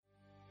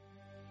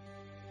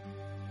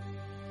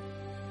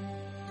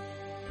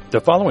The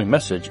following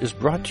message is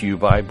brought to you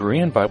by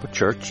Berean Bible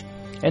Church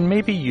and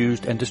may be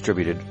used and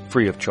distributed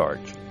free of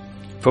charge.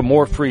 For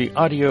more free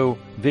audio,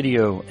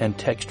 video, and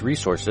text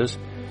resources,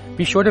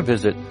 be sure to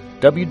visit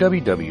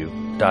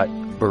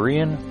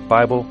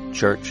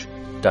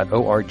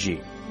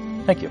www.bereanbiblechurch.org.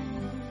 Thank you.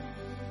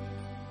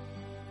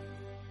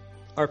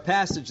 Our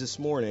passage this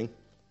morning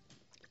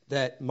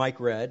that Mike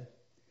read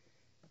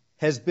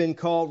has been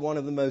called one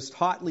of the most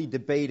hotly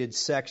debated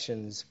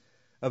sections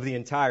of the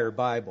entire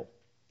Bible.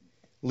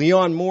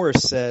 Leon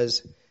Morris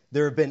says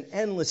there have been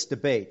endless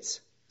debates,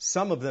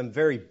 some of them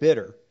very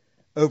bitter,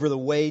 over the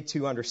way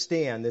to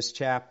understand this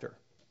chapter.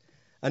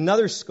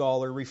 Another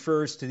scholar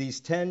refers to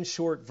these 10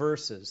 short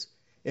verses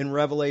in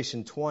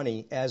Revelation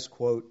 20 as,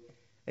 quote,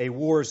 a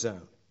war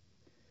zone.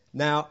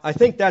 Now, I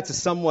think that's a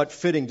somewhat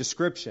fitting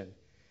description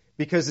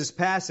because this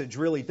passage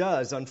really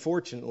does,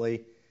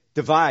 unfortunately,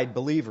 divide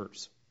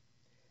believers.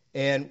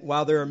 And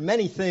while there are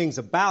many things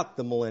about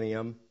the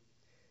millennium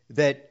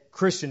that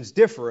Christians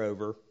differ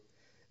over,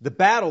 the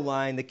battle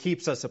line that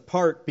keeps us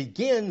apart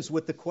begins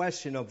with the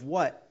question of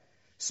what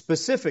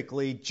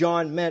specifically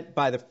John meant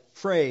by the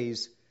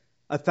phrase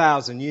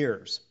 1,000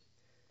 years.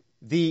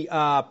 The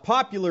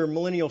popular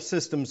millennial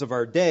systems of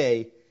our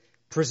day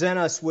present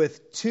us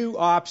with two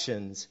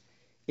options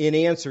in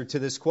answer to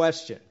this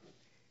question.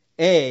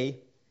 A,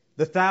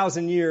 the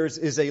 1,000 years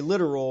is a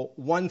literal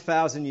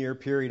 1,000-year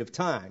period of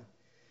time.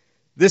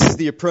 This is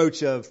the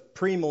approach of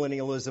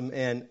premillennialism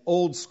and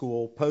old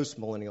school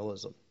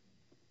postmillennialism.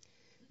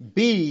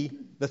 B,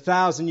 the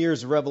 1,000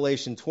 years of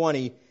Revelation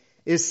 20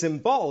 is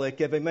symbolic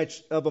of a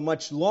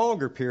much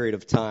longer period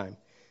of time.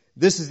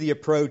 This is the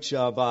approach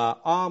of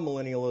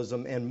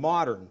amillennialism and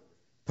modern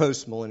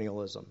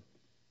postmillennialism.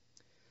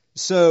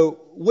 So,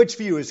 which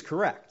view is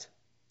correct?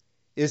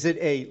 Is it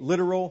a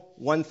literal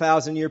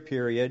 1,000-year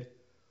period,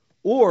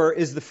 or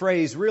is the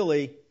phrase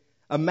really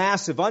a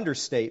massive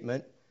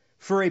understatement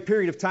for a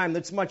period of time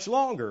that's much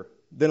longer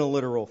than a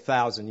literal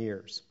 1,000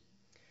 years?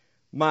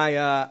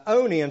 My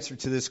own answer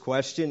to this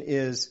question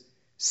is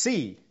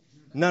C,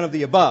 none of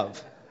the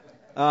above.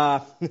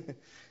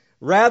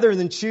 Rather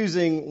than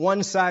choosing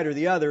one side or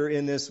the other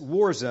in this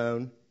war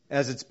zone,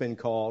 as it's been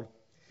called,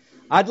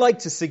 I'd like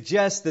to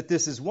suggest that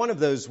this is one of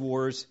those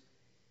wars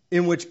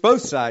in which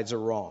both sides are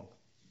wrong.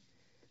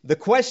 The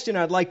question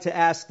I'd like to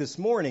ask this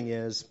morning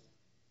is,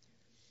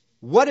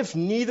 what if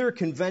neither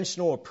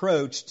conventional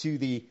approach to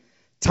the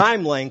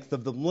time length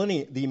of the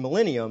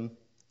millennium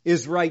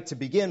is right to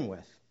begin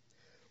with?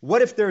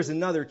 What if there's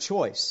another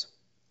choice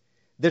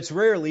that's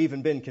rarely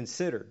even been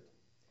considered?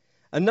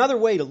 Another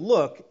way to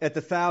look at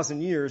the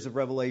 1,000 years of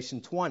Revelation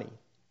 20.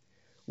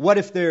 What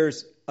if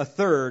there's a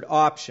third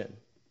option?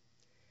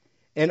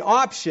 An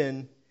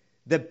option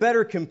that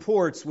better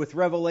comports with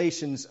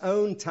Revelation's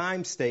own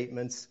time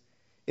statements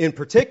in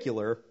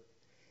particular,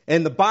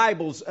 and the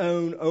Bible's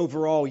own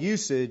overall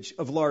usage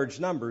of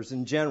large numbers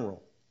in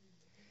general.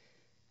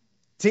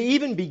 To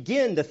even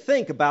begin to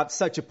think about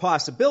such a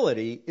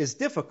possibility is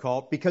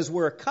difficult because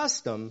we're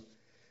accustomed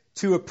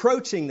to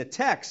approaching the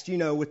text,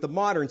 with the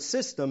modern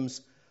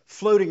systems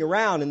floating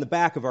around in the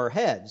back of our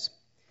heads.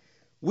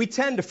 We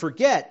tend to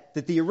forget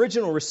that the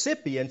original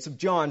recipients of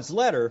John's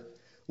letter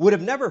would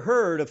have never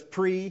heard of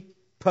pre,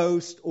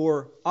 post,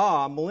 or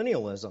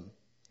millennialism.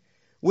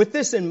 With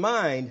this in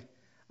mind,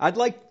 I'd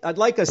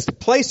like us to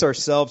place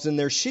ourselves in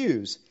their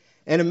shoes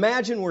and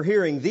imagine we're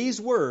hearing these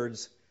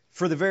words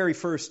for the very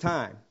first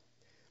time.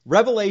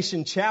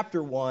 Revelation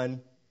chapter 1,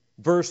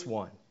 verse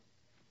 1.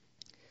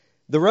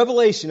 The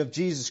revelation of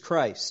Jesus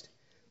Christ,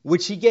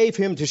 which he gave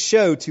him to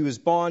show to his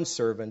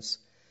bondservants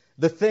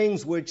the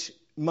things which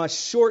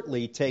must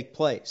shortly take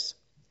place.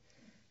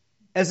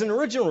 As an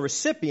original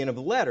recipient of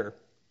the letter,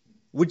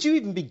 would you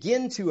even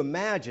begin to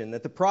imagine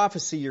that the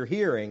prophecy you're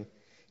hearing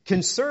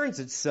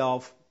concerns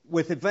itself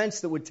with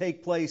events that would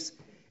take place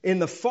in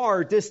the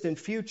far distant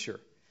future,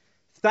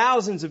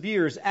 thousands of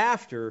years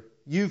after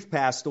you've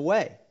passed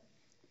away?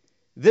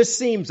 This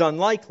seems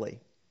unlikely.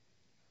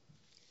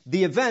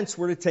 The events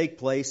were to take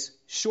place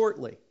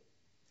shortly.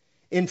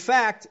 In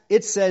fact,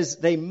 it says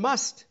they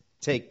must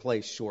take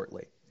place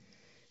shortly.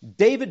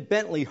 David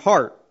Bentley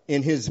Hart,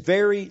 in his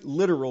very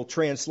literal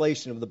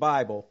translation of the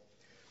Bible,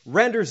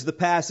 renders the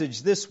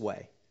passage this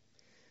way: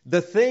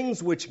 the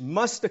things which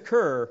must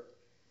occur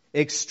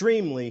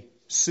extremely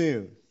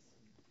soon.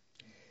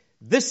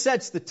 This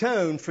sets the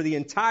tone for the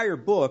entire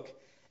book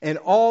and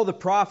all the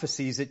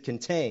prophecies it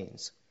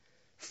contains.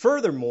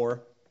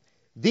 Furthermore,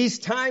 these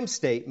time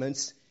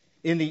statements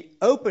in the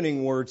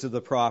opening words of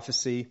the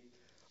prophecy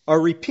are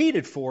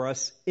repeated for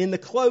us in the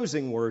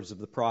closing words of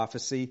the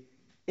prophecy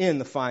in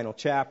the final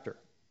chapter.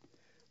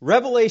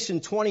 Revelation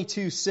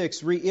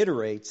 22:6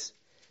 reiterates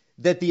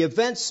that the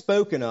events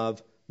spoken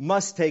of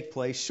must take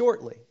place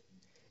shortly.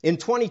 In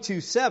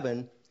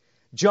 22:7,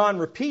 John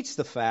repeats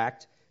the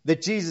fact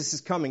that Jesus is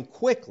coming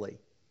quickly.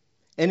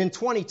 And in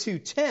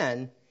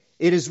 22:10,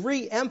 it is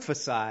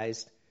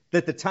re-emphasized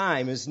that the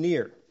time is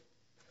near.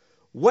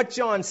 What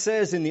John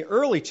says in the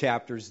early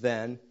chapters,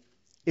 then,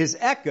 is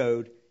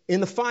echoed in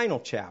the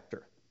final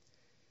chapter.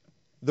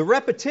 The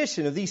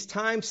repetition of these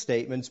time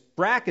statements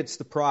brackets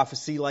the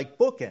prophecy like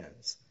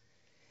bookends,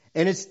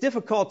 and it's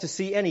difficult to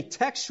see any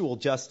textual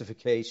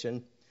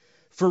justification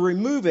for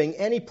removing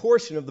any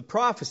portion of the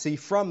prophecy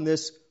from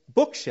this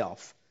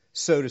bookshelf,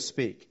 so to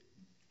speak.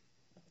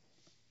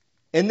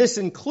 And this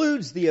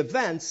includes the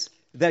events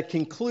that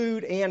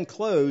conclude and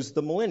close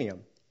the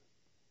millennium.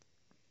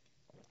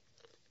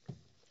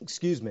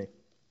 The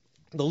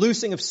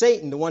loosing of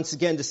Satan to once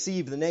again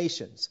deceive the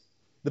nations,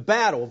 the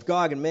battle of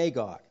Gog and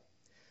Magog,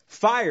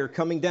 fire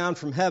coming down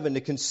from heaven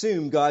to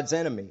consume God's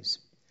enemies,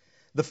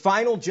 the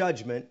final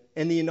judgment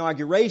and the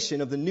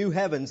inauguration of the new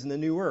heavens and the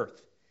new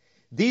earth.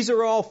 These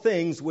are all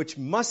things which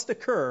must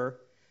occur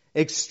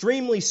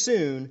extremely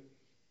soon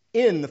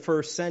in the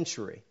first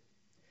century.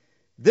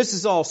 This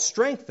is all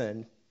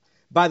strengthened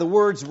by the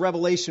words of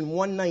Revelation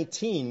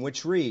 1:19,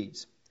 which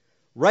reads,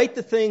 "Write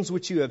the things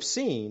which you have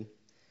seen,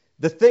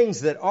 the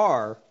things that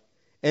are,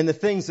 and the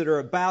things that are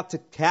about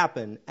to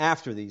happen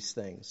after these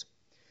things."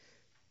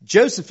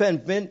 Joseph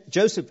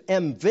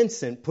M.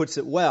 Vincent puts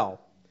it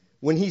well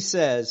when he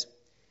says,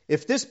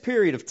 if this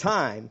period of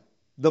time,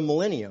 the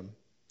millennium,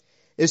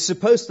 is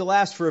supposed to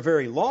last for a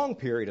very long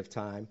period of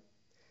time,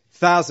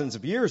 thousands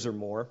of years or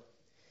more,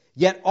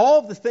 yet all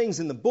of the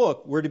things in the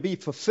book were to be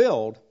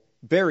fulfilled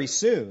very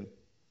soon,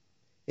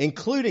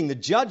 including the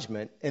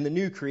judgment and the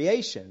new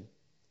creation,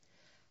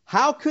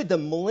 how could the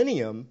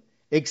millennium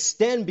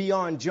extend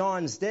beyond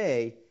John's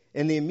day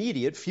in the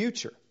immediate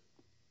future?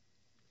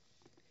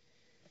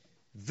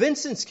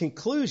 Vincent's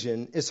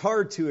conclusion is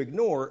hard to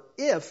ignore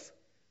if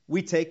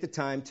we take the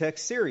time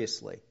text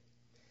seriously.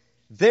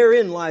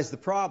 Therein lies the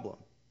problem.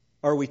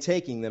 Are we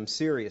taking them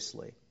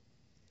seriously?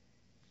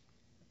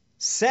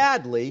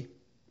 Sadly,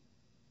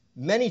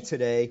 many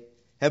today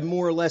have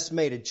more or less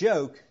made a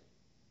joke.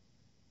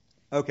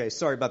 Okay,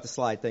 sorry about the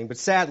slide thing, but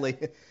sadly,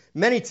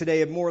 many today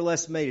have more or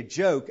less made a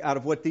joke out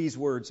of what these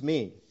words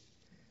mean.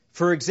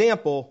 For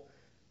example,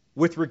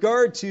 with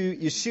regard to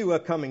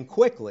Yeshua coming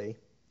quickly,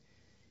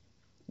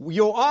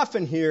 you'll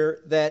often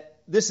hear that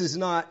this is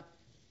not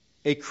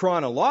a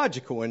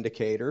chronological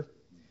indicator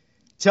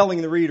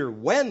telling the reader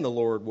when the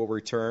Lord will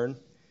return,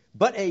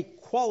 but a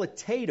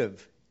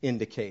qualitative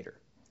indicator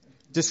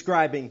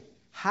describing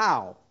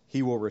how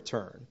he will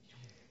return.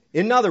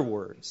 In other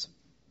words,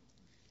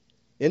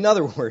 the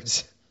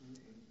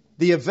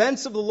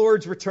events of the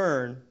Lord's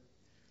return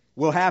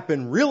will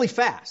happen really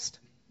fast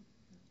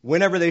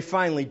whenever they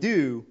finally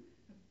do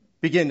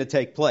begin to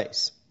take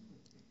place.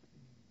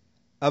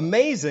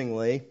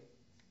 Amazingly,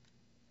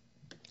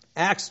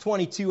 Acts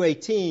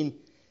 22:18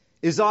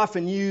 is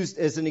often used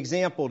as an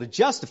example to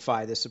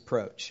justify this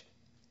approach.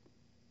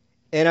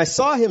 And I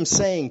saw him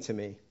saying to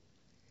me,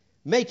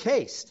 "Make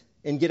haste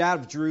and get out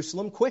of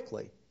Jerusalem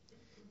quickly,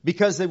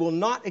 because they will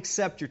not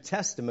accept your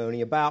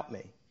testimony about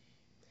me."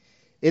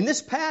 In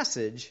this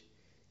passage,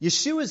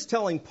 Yeshua is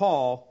telling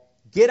Paul,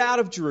 get out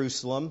of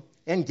Jerusalem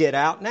and get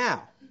out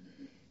now.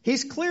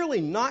 He's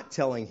clearly not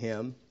telling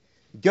him,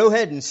 go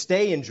ahead and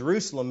stay in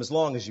Jerusalem as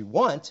long as you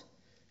want.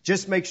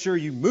 Just make sure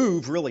you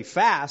move really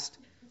fast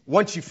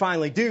once you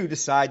finally do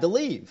decide to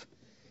leave.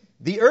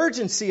 The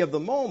urgency of the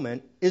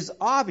moment is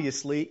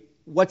obviously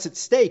what's at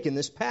stake in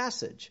this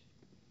passage.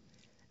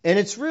 And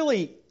it's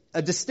really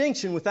a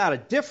distinction without a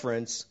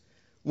difference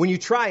when you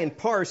try and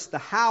parse the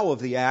how of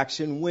the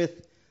action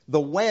with the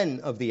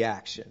when of the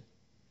action.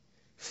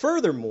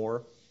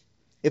 Furthermore,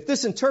 if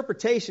this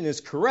interpretation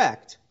is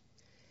correct,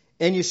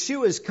 and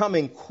Yeshua's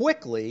coming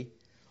quickly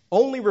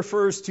only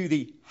refers to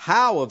the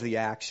how of the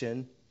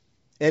action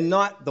and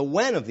not the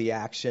when of the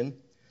action,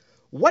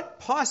 what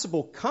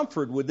possible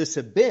comfort would this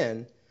have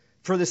been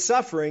for the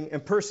suffering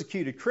and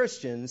persecuted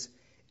Christians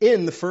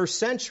in the first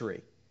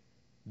century?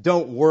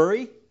 Don't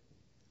worry,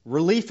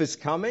 relief is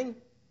coming.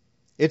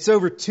 It's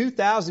over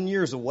 2,000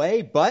 years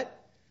away, but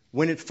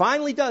when it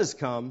finally does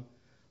come,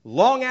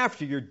 long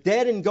after you're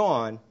dead and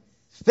gone,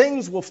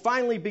 things will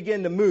finally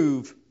begin to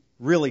move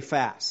really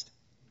fast.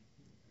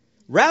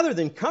 Rather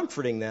than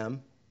comforting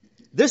them,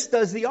 this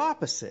does the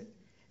opposite.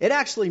 It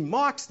actually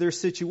mocks their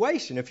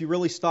situation if you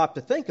really stop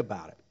to think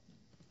about it.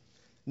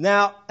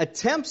 Now,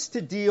 attempts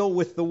to deal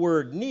with the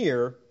word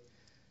near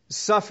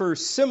suffer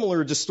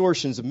similar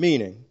distortions of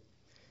meaning.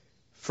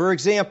 For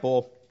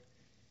example,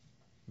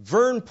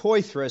 Vern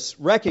Poythress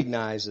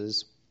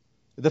recognizes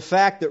the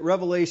fact that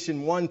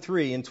Revelation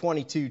 1:3 and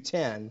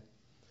 22:10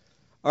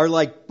 are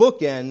like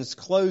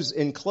bookends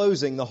in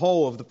closing the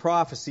whole of the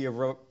prophecy of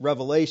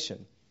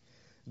Revelation.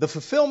 The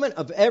fulfillment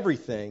of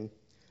everything,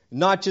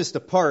 not just a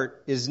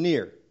part, is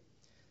near.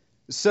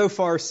 So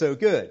far, so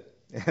good.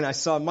 And I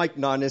saw Mike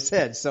nod his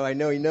head, so I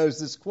know he knows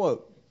this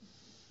quote.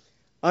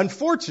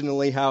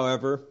 Unfortunately,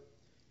 however,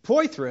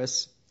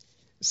 Poythress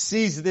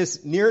sees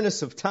this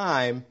nearness of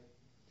time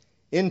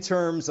in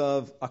terms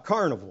of a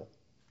carnival.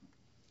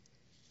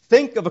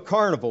 Think of a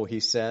carnival, he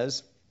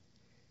says.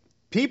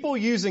 People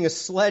using a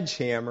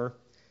sledgehammer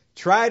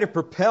try to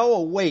propel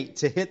a weight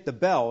to hit the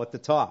bell at the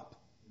top.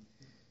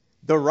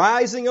 The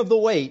rising of the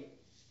weight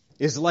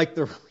is like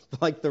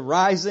the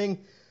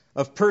rising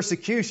of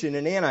persecution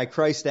and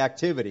Antichrist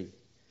activity.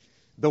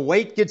 The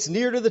weight gets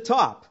near to the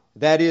top,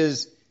 that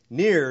is,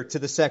 near to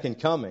the second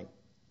coming.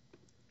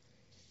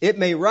 It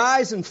may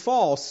rise and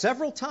fall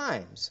several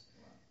times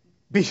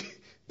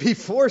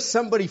before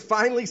somebody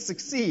finally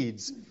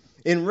succeeds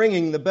in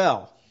ringing the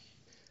bell.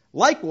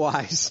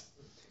 Likewise,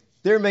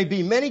 there may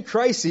be many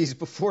crises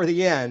before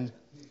the end,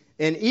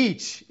 and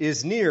each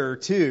is nearer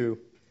to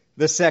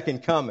the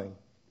second coming.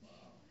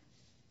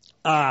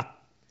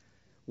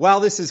 While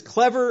this is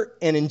clever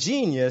and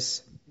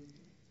ingenious,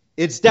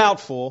 it's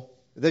doubtful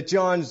that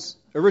John's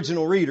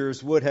original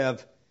readers would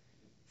have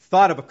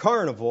thought of a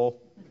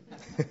carnival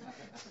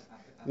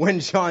when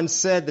John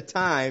said the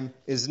time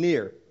is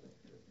near.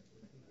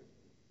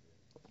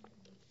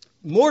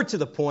 More to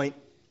the point,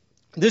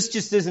 this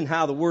just isn't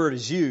how the word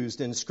is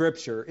used in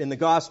Scripture. In the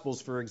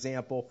Gospels, for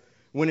example,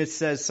 when it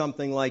says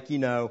something like,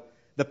 the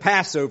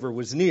Passover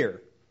was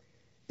near.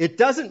 It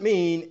doesn't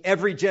mean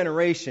every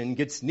generation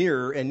gets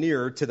nearer and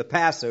nearer to the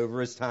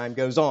Passover as time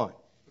goes on.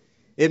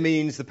 It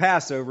means the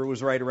Passover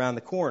was right around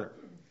the corner.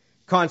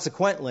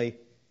 Consequently,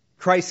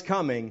 Christ's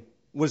coming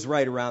was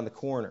right around the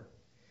corner.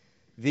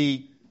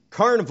 The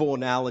carnival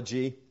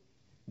analogy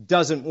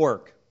doesn't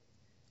work,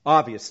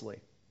 obviously.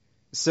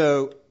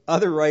 So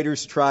other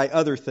writers try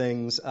other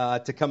things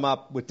to come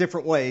up with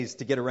different ways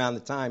to get around the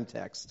time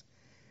text.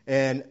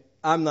 And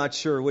I'm not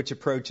sure which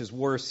approach is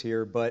worse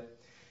here, but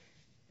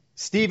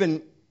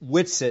Stephen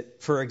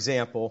Whitsitt, for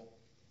example,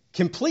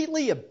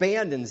 completely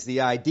abandons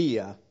the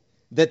idea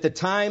that the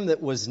time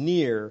that was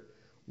near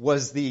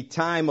was the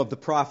time of the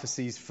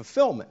prophecy's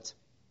fulfillment.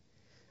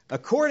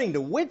 According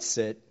to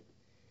Whitsitt,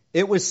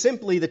 it was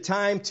simply the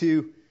time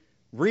to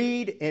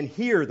read and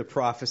hear the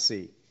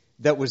prophecy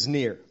that was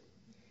near.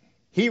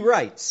 He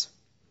writes,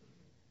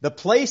 "The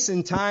place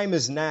and time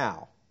is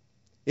now.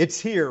 It's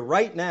here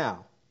right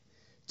now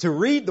to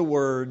read the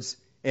words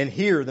and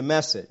hear the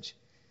message.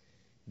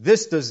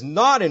 This does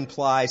not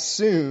imply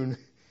soon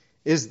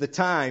is the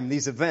time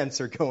these events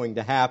are going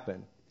to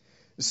happen."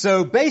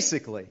 So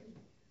basically,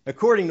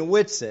 according to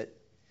Whitsitt,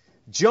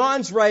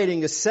 John's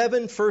writing to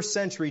 7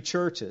 first-century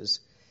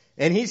churches,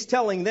 and he's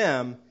telling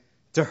them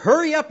to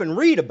hurry up and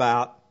read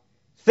about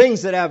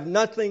things that have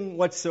nothing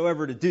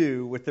whatsoever to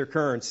do with their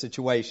current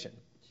situation.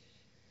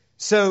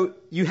 So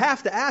you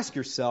have to ask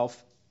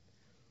yourself,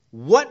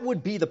 what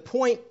would be the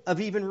point of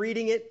even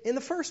reading it in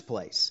the first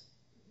place?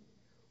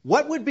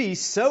 What would be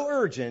so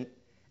urgent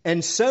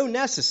and so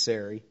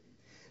necessary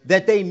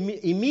that they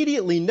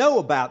immediately know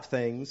about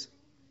things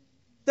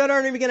that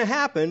aren't even going to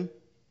happen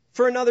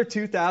for another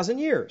 2,000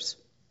 years?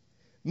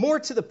 More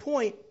to the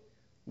point,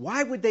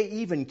 why would they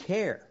even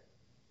care?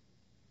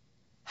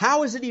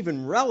 How is it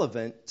even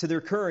relevant to their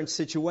current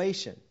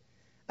situation?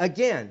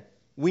 Again,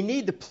 we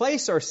need to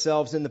place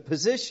ourselves in the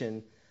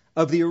position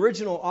of the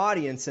original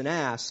audience and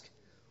ask,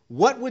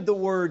 what would the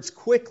words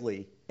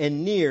quickly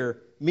and near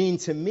mean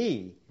to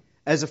me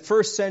as a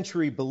first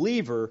century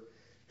believer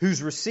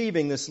who's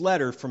receiving this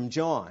letter from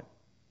John?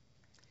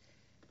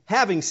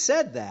 Having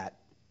said that,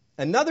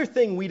 another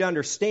thing we'd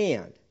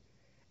understand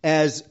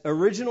as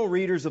original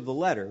readers of the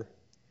letter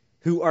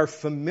who are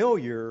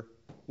familiar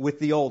with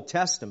the Old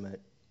Testament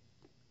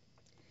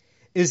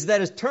is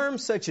that a term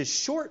such as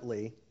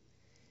shortly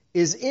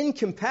is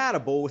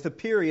incompatible with a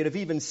period of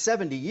even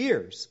 70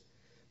 years,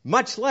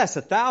 much less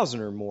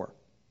 1,000 or more.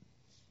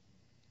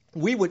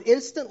 We would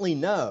instantly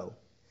know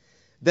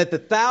that the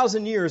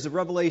 1,000 years of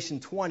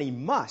Revelation 20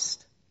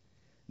 must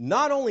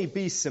not only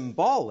be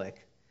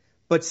symbolic,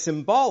 but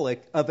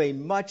symbolic of a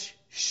much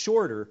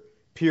shorter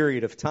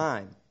period of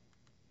time.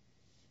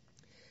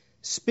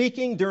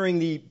 Speaking during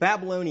the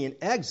Babylonian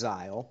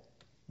exile,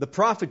 the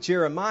prophet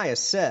Jeremiah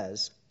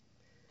says,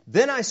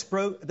 Then I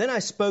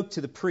spoke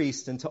to the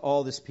priest and to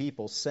all this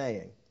people,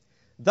 saying,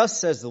 Thus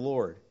says the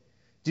Lord,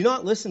 do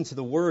not listen to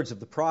the words of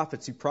the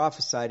prophets who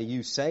prophesy to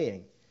you,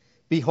 saying,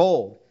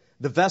 Behold,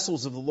 the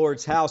vessels of the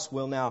Lord's house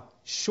will now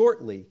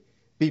shortly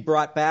be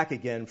brought back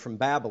again from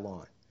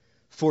Babylon,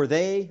 for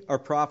they are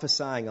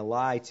prophesying a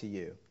lie to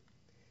you.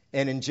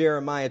 And in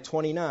Jeremiah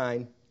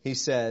 29, he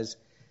says,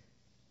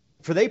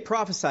 For they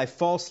prophesy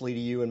falsely to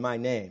you in my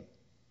name.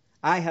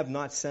 I have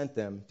not sent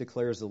them,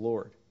 declares the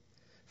Lord.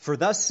 For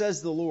thus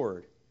says the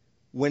Lord,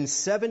 when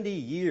 70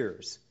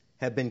 years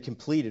have been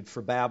completed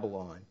for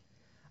Babylon,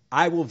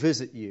 I will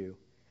visit you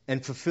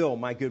and fulfill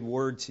my good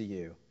word to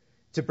you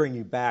to bring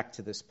you back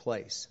to this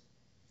place.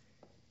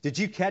 Did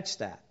you catch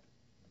that?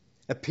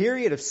 A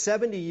period of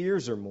 70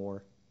 years or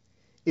more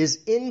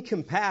is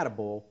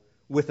incompatible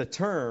with a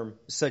term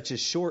such as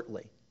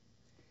shortly.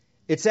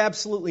 It's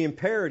absolutely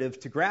imperative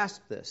to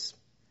grasp this.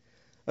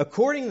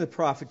 According to the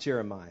prophet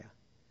Jeremiah,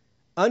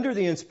 under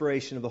the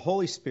inspiration of the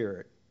Holy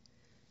Spirit,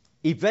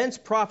 events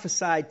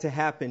prophesied to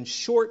happen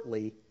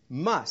shortly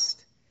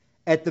must,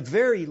 at the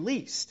very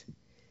least,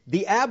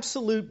 the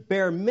absolute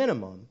bare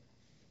minimum,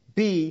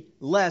 be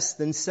less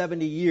than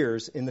 70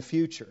 years in the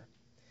future.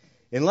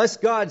 Unless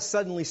God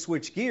suddenly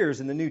switched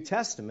gears in the New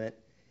Testament,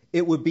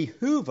 it would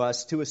behoove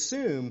us to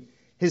assume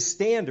his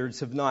standards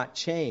have not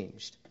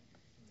changed.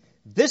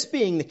 This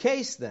being the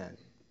case then,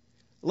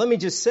 let me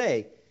just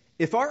say,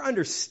 if our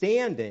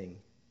understanding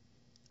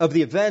of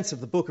the events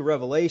of the book of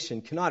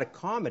Revelation cannot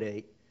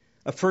accommodate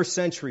a first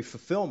century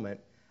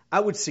fulfillment, I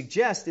would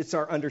suggest it's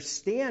our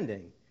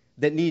understanding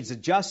that needs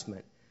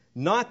adjustment,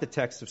 not the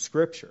text of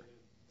Scripture.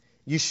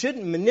 You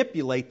shouldn't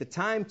manipulate the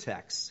time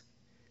texts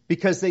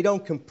because they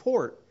don't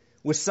comport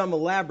with some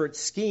elaborate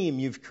scheme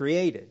you've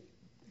created.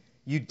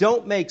 You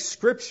don't make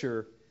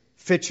Scripture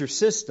fit your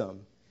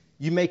system.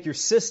 You make your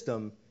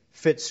system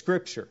fit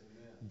Scripture.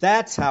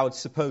 That's how it's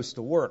supposed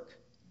to work.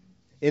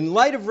 In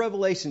light of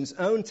Revelation's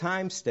own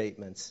time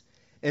statements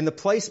and the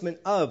placement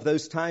of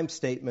those time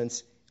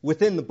statements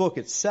within the book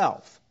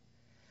itself,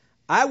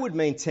 I would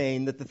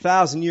maintain that the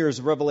 1,000 years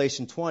of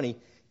Revelation 20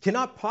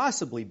 cannot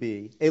possibly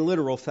be a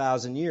literal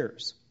 1,000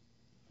 years.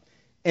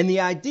 And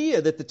the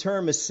idea that the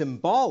term is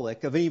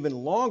symbolic of an even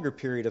longer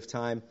period of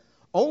time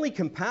only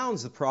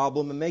compounds the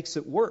problem and makes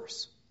it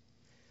worse.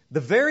 The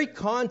very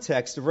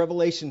context of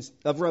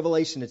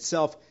Revelation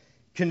itself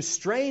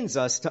constrains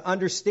us to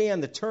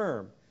understand the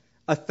term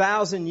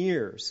 1,000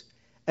 years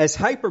as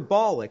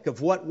hyperbolic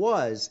of what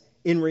was,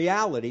 in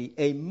reality,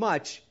 a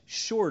much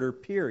shorter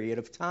period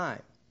of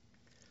time.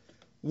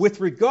 With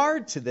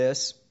regard to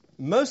this,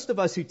 most of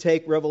us who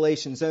take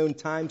Revelation's own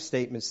time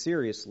statements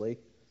seriously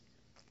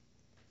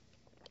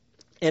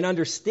and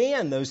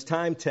understand those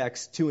time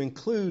texts to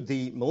include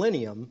the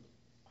millennium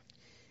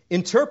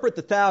interpret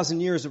the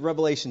 1,000 years of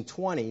Revelation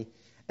 20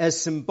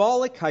 as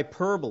symbolic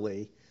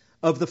hyperbole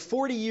of the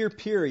 40-year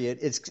period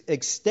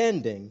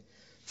extending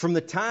from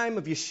the time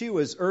of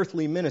Yeshua's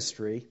earthly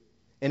ministry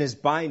and his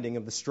binding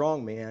of the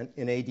strong man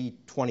in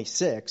AD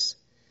 26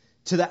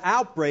 to the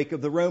outbreak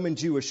of the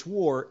Roman-Jewish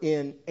War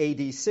in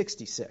AD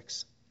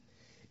 66.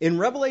 In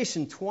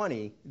Revelation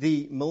 20,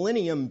 the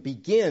millennium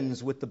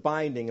begins with the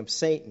binding of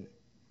Satan,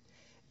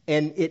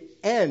 and it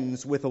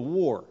ends with a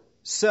war.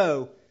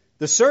 So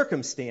the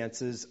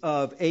circumstances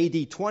of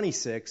AD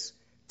 26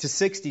 to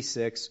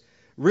 66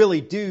 really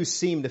do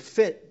seem to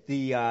fit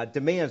the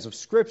demands of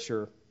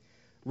Scripture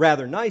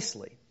rather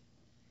nicely.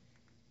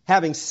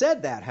 Having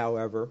said that,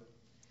 however,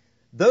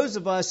 those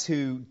of us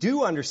who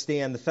do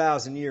understand the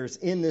 1,000 years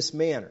in this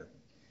manner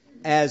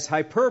as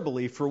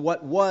hyperbole for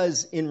what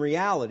was in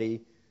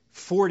reality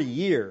 40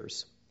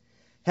 years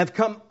have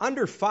come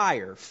under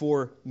fire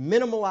for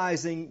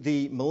minimalizing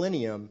the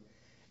millennium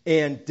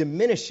and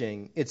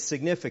diminishing its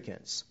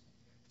significance.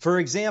 For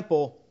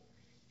example,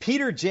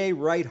 Peter J.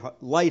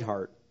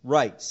 Lightheart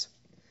writes,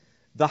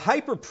 "The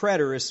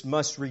hyper-preterists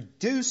must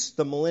reduce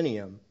the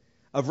millennium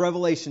of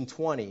Revelation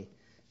 20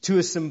 to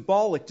a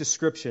symbolic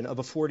description of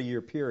a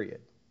 40-year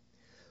period.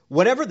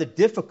 Whatever the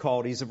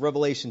difficulties of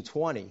Revelation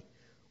 20,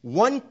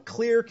 one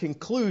clear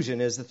conclusion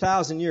is the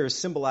 1,000 years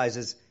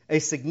symbolizes a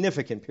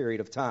significant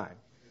period of time.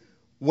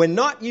 When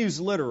not used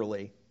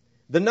literally,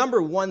 the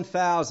number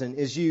 1,000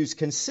 is used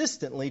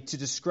consistently to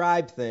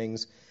describe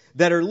things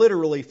that are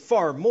literally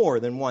far more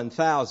than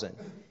 1,000.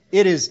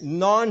 It is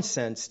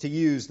nonsense to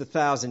use the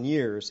 1,000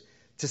 years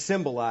to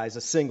symbolize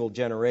a single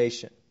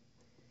generation."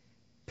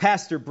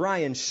 Pastor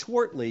Brian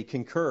Schwartley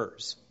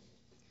concurs.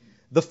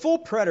 The full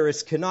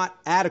preterist cannot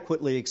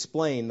adequately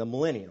explain the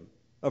millennium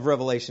of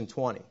Revelation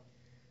 20.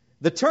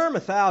 The term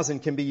 1,000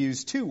 can be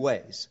used two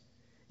ways.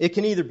 It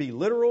can either be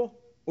literal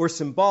or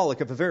symbolic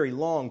of a very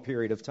long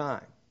period of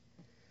time.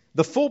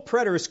 The full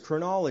preterist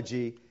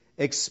chronology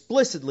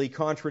explicitly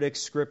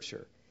contradicts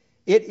Scripture.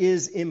 It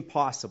is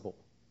impossible.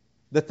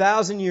 The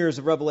 1,000 years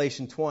of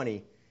Revelation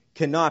 20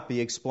 cannot be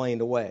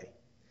explained away.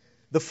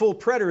 The full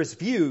preterist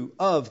view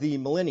of the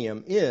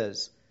millennium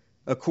is,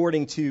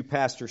 according to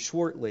Pastor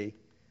Schwartley,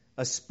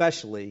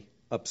 especially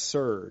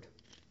absurd.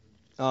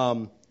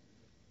 Now,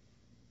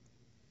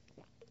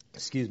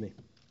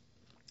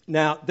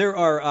 there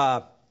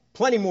are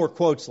plenty more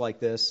quotes like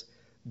this,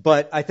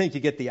 but I think you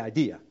get the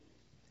idea.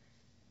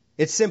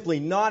 It's simply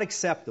not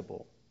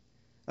acceptable,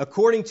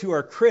 according to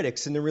our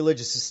critics in the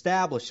religious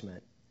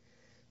establishment,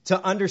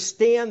 to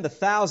understand the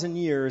 1,000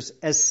 years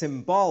as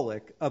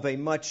symbolic of a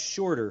much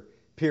shorter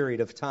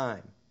period of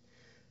time.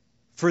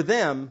 For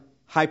them,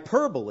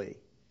 hyperbole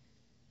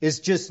is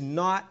just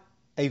not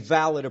a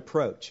valid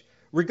approach,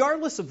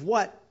 regardless of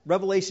what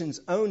Revelation's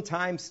own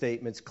time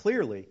statements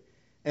clearly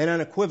and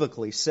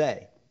unequivocally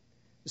say.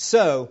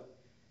 So,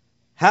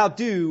 how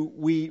do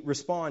we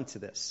respond to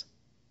this?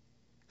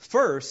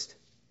 First,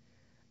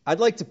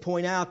 I'd like to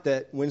point out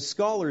that when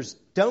scholars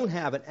don't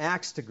have an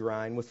axe to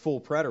grind with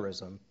full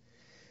preterism,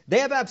 they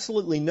have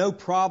absolutely no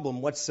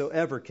problem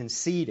whatsoever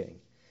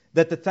conceding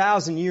that the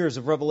 1,000 years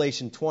of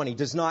Revelation 20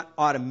 does not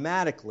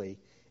automatically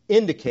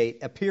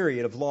indicate a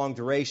period of long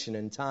duration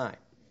in time.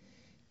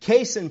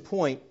 Case in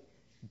point,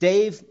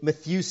 Dave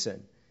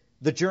Matthewson,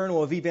 the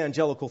Journal of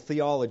Evangelical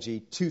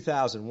Theology,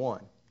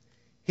 2001.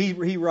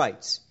 He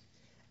writes,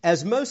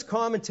 "As most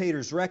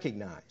commentators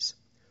recognize,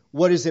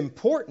 what is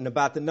important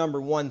about the number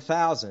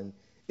 1,000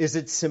 is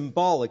its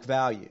symbolic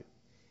value.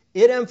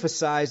 It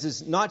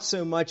emphasizes not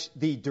so much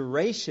the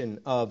duration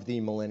of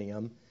the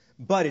millennium,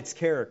 but its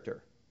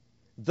character.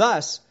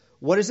 Thus,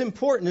 what is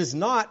important is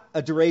not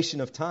a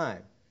duration of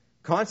time.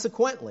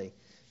 Consequently,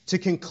 To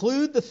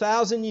conclude the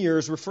 1,000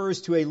 years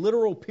refers to a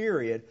literal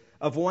period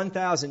of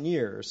 1,000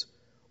 years,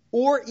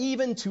 or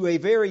even to a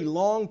very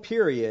long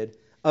period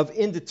of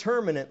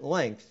indeterminate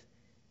length,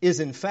 is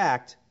in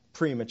fact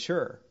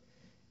premature.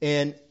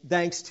 And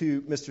thanks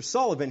to Mr.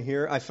 Sullivan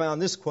here, I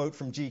found this quote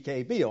from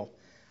G.K. Beale.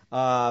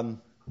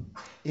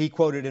 He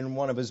quoted in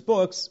one of his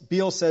books.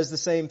 Beale says the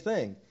same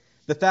thing.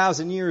 The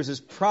 1,000 years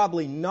is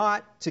probably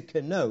not to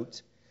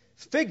connote,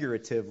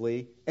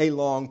 figuratively, a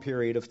long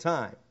period of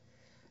time.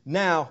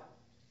 Now,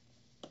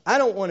 I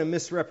don't want to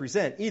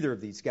misrepresent either of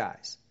these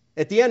guys.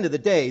 At the end of the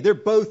day, they're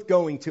both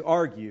going to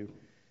argue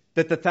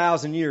that the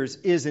 1,000 years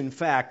is in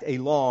fact a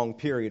long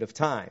period of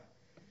time.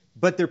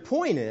 But their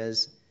point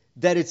is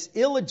that it's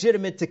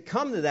illegitimate to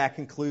come to that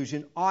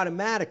conclusion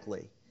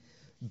automatically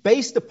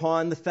based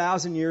upon the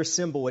 1,000-year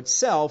symbol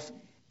itself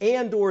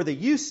and or the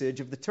usage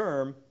of the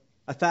term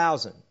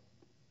 1,000.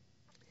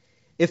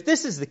 If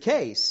this is the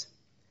case,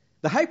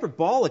 the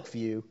hyperbolic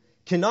view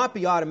cannot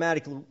be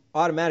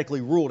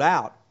automatically ruled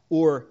out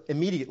or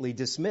immediately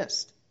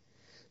dismissed.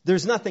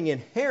 There's nothing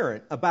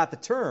inherent about the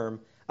term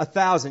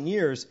 1,000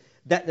 years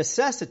that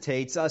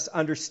necessitates us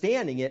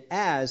understanding it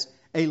as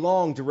a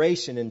long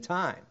duration in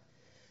time.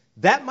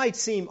 That might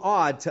seem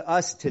odd to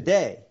us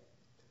today,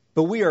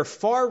 but we are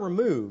far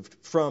removed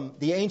from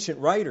the ancient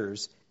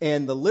writers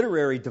and the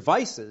literary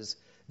devices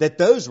that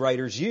those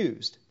writers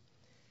used.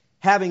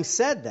 Having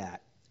said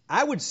that,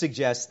 I would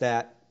suggest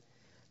that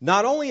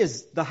not only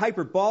is the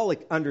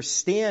hyperbolic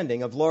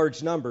understanding of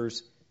large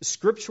numbers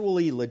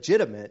scripturally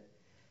legitimate,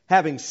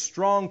 having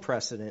strong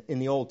precedent in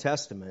the Old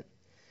Testament,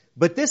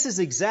 but this is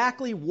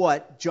exactly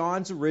what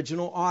John's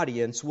original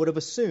audience would have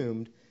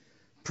assumed,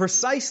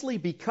 precisely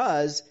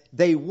because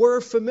they were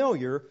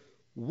familiar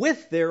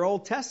with their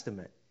Old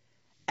Testament,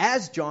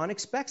 as John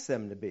expects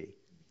them to be.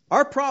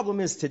 Our problem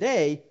is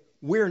today,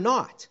 we're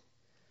not.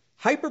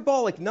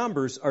 Hyperbolic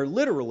numbers are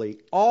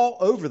literally all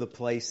over the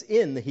place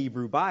in the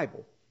Hebrew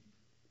Bible.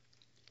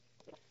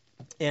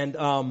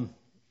 And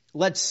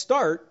let's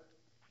start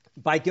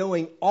by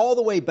going all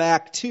the way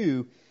back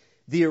to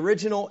the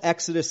original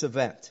Exodus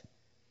event.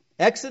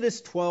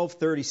 Exodus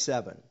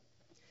 12:37.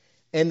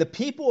 And the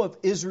people of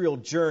Israel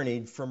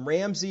journeyed from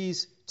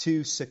Ramses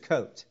to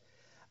Sukkot,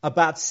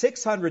 about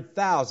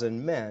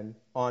 600,000 men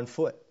on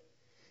foot,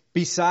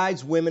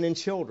 besides women and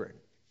children.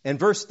 And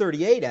verse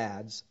 38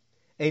 adds,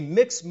 a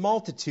mixed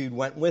multitude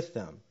went with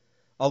them,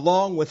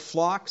 along with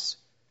flocks,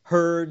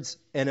 herds,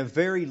 and a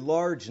very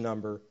large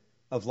number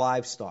of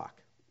livestock.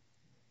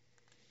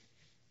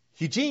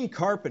 Eugene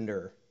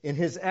Carpenter, in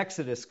his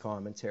Exodus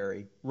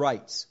commentary,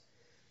 writes,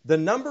 the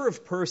number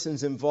of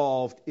persons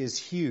involved is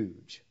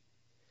huge.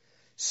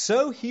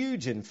 So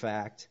huge, in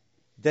fact,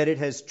 that it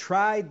has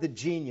tried the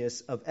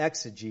genius of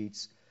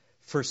exegetes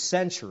for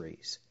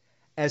centuries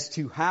as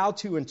to how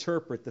to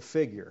interpret the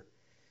figure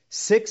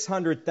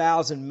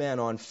 600,000 men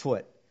on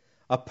foot,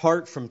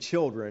 apart from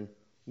children,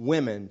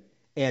 women,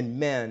 and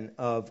men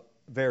of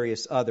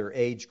various other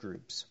age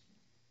groups.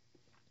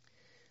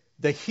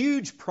 The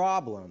huge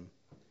problem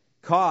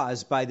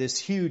caused by this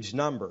huge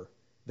number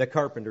that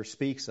Carpenter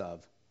speaks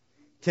of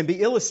can be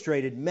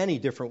illustrated many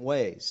different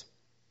ways.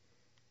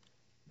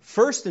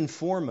 First and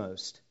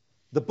foremost,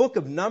 the book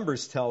of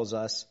Numbers tells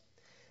us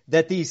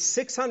that these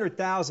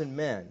 600,000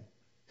 men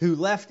who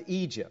left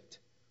Egypt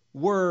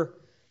were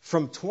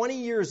from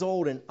 20 years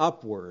old and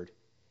upward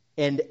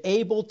and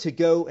able to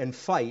go and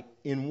fight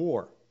in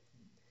war.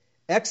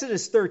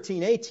 Exodus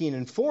 13:18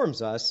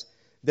 informs us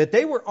that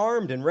they were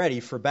armed and ready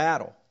for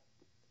battle.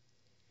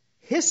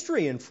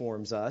 History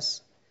informs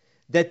us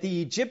that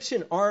the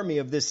Egyptian army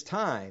of this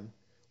time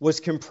was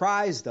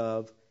comprised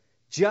of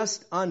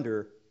just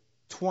under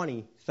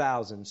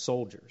 20,000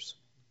 soldiers.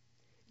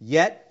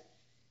 Yet,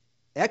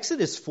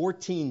 Exodus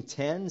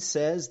 14:10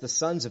 says the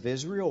sons of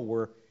Israel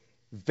were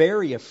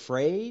very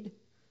afraid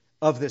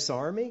of this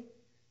army,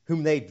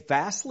 whom they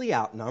vastly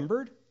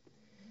outnumbered.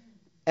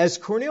 As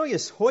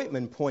Cornelius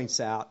Hoytman points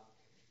out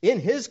in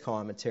his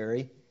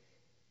commentary,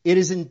 it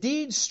is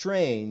indeed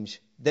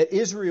strange that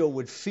Israel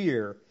would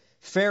fear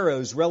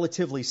Pharaoh's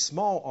relatively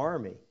small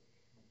army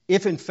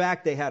if in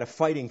fact they had a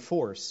fighting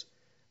force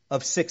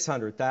of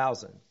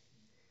 600,000.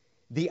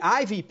 The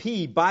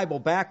IVP Bible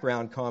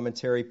Background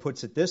Commentary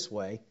puts it this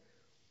way: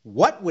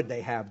 what would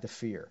they have to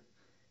fear?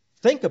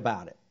 Think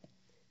about it.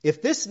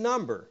 If this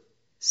number,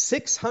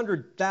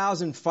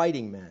 600,000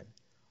 fighting men,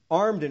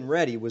 armed and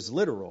ready, was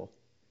literal,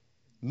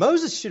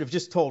 Moses should have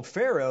just told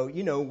Pharaoh,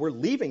 we're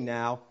leaving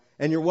now,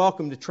 and you're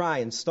welcome to try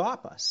and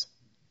stop us.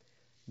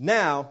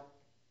 Now,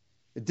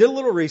 I did a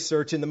little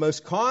research, and the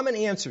most common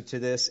answer to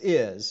this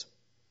is,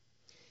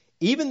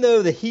 even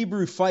though the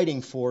Hebrew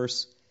fighting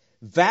force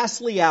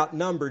vastly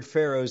outnumbered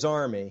Pharaoh's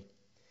army,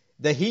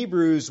 the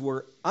Hebrews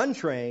were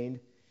untrained,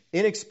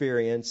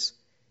 inexperienced,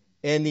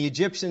 and the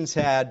Egyptians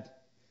had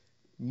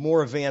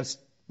more advanced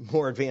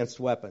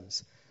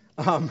weapons.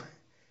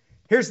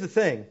 Here's the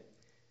thing.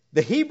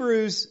 The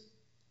Hebrews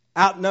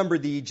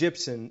outnumbered the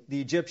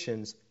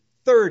Egyptians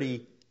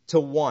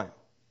 30-1,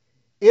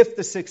 if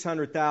the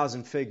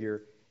 600,000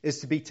 figure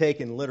is to be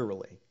taken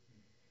literally.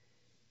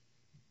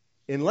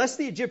 unless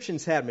the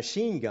Egyptians had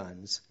machine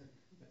guns,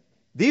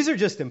 these are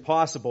just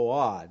impossible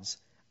odds.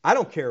 I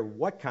don't care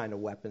what kind of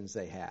weapons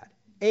they had.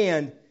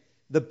 And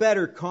the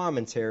better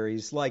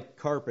commentaries, like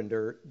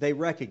Carpenter, they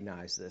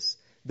recognize this.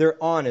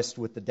 They're honest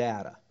with the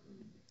data.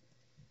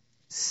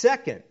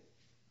 Second,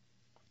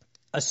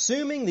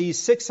 assuming these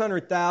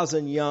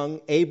 600,000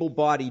 young,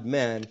 able-bodied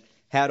men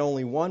had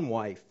only one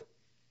wife,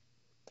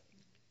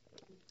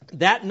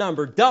 that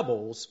number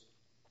doubles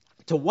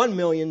to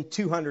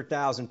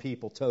 1,200,000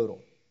 people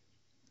total.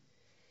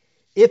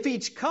 If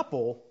each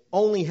couple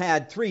only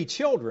had 3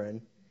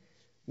 children,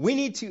 we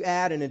need to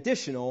add an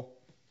additional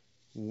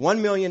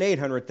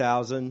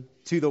 1,800,000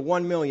 to the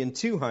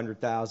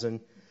 1,200,000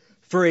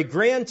 for a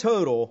grand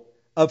total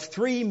of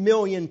 3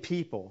 million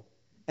people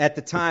at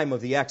the time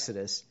of the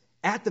Exodus,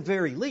 at the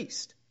very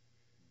least.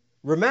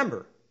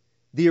 Remember,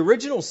 the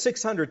original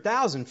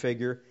 600,000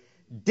 figure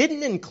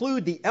didn't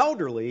include the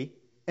elderly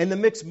and the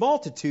mixed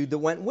multitude that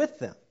went with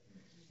them.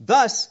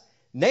 Thus,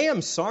 Nahum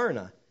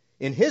Sarna,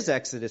 in his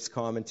Exodus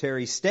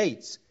commentary,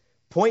 states,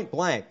 point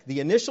blank,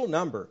 the initial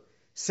number,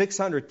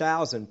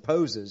 600,000,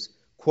 poses,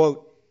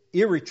 quote,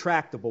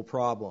 irretractable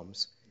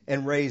problems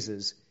and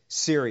raises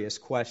serious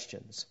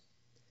questions.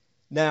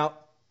 Now,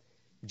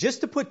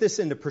 just to put this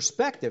into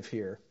perspective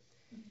here,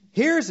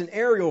 here's an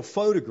aerial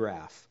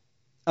photograph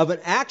of an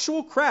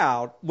actual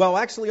crowd, well,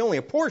 actually only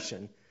a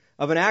portion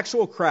of an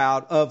actual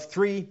crowd of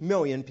 3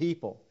 million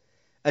people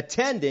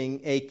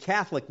attending a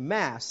Catholic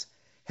Mass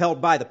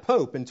held by the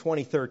Pope in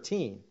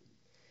 2013.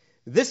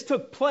 This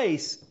took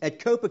place at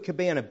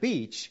Copacabana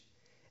Beach,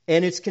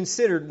 and it's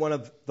considered one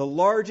of the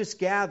largest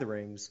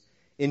gatherings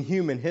in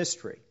human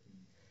history.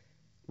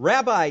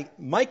 Rabbi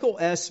Michael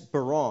S.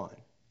 Baron,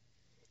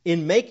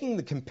 in making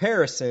the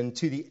comparison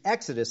to the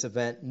Exodus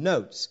event,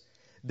 notes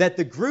that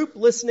the group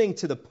listening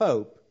to the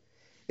Pope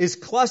is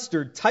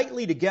clustered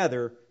tightly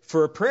together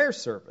for a prayer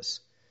service.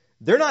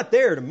 They're not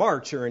there to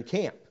march or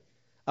encamp.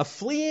 A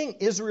fleeing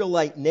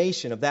Israelite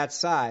nation of that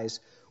size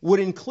would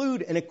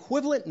include an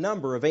equivalent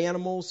number of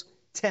animals,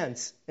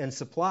 tents, and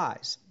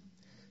supplies.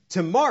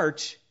 To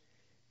march,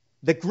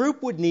 the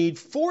group would need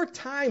 4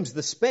 times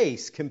the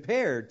space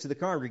compared to the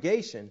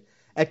congregation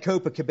at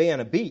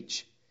Copacabana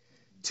Beach.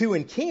 To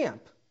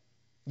encamp,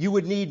 you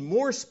would need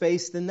more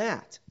space than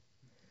that.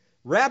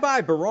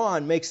 Rabbi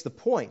Baron makes the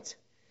point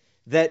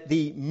that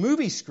the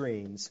movie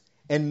screens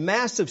and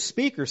massive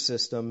speaker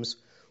systems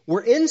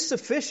were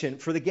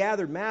insufficient for the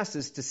gathered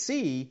masses to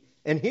see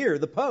and hear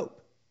the Pope.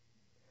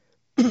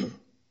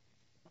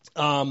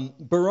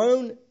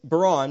 Baron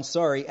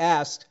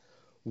asked,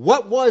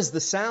 what was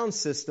the sound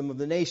system of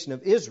the nation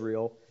of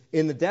Israel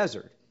in the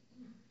desert?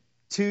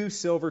 2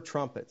 silver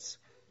trumpets.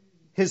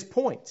 His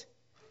point,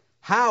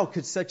 how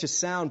could such a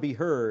sound be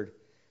heard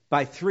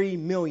by 3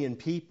 million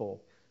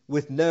people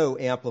with no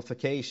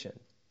amplification?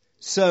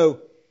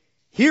 So,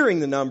 hearing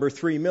the number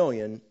 3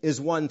 million is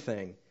one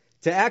thing.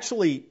 To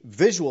actually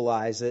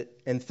visualize it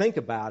and think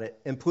about it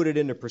and put it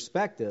into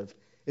perspective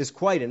is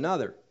quite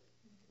another.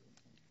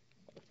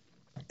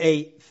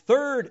 A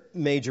third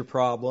major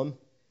problem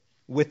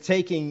with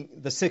taking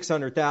the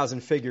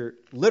 600,000 figure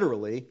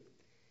literally,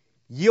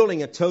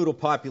 yielding a total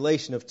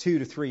population of 2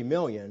 to 3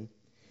 million,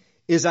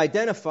 is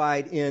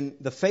identified in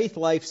the Faith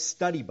Life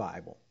Study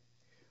Bible,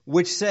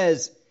 which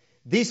says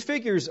these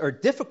figures are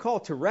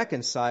difficult to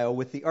reconcile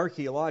with the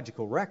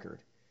archaeological record.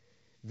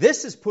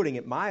 This is putting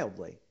it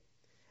mildly.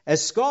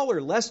 As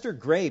scholar Lester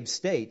Graves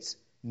states,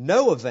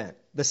 no event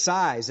the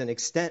size and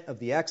extent of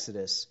the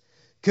Exodus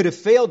could have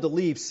failed to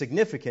leave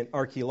significant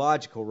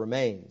archaeological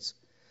remains.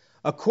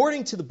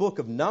 According to the book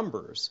of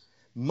Numbers,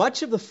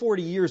 much of the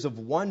 40 years of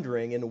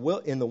wandering in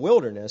the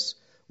wilderness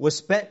was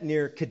spent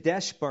near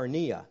Kadesh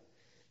Barnea.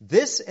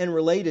 This and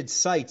related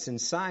sites in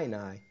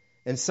Sinai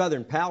and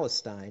southern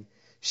Palestine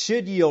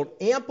should yield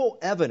ample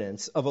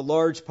evidence of a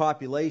large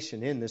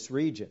population in this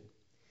region.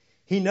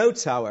 He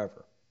notes,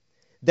 however,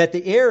 that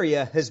the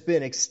area has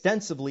been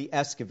extensively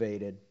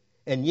excavated,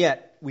 and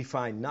yet we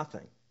find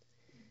nothing.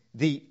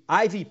 The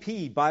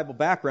IVP Bible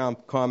Background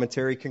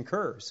Commentary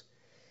concurs.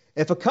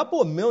 If a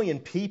couple of million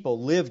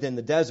people lived in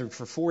the desert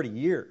for 40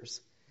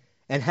 years,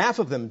 and half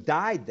of them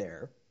died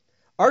there,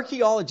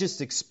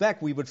 archaeologists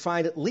expect we would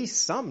find at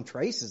least some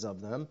traces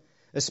of them,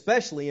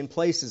 especially in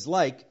places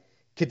like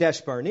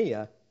Kadesh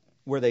Barnea,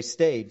 where they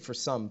stayed for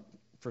some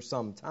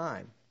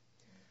time.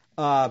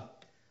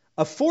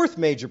 A fourth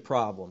major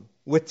problem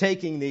with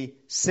taking the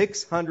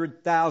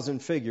 600,000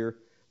 figure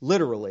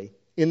literally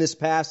in this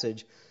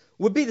passage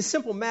would be the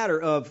simple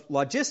matter of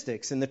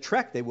logistics and the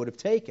trek they would have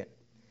taken.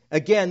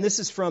 Again, this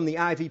is from the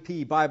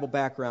IVP Bible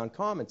Background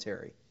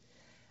Commentary.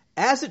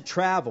 As it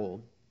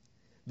traveled,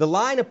 the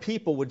line of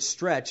people would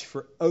stretch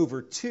for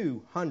over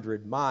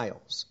 200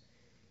 miles.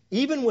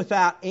 Even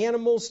without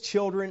animals,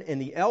 children,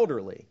 and the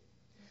elderly,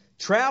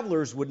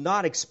 travelers would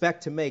not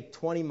expect to make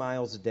 20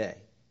 miles a day.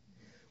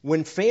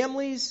 When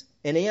families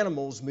and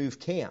animals move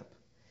camp,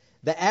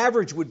 the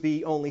average would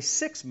be only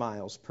 6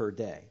 miles per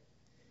day.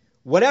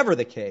 Whatever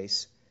the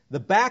case, the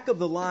back of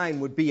the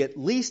line would be at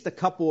least a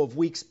couple of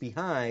weeks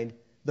behind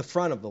the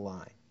front of the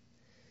line.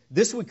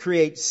 This would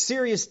create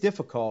serious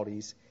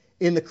difficulties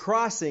in the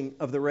crossing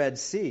of the Red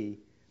Sea,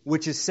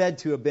 which is said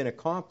to have been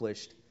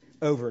accomplished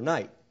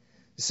overnight.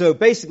 So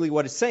basically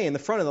what it's saying, the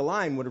front of the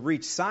line would have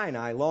reached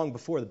Sinai long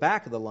before the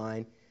back of the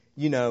line,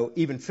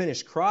 even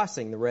finished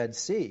crossing the Red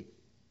Sea.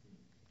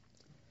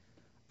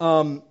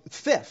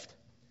 Fifth,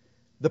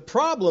 the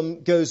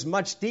problem goes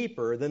much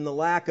deeper than the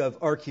lack of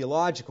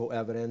archaeological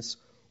evidence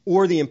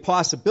or the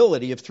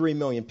impossibility of 3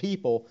 million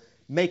people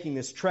making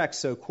this trek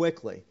so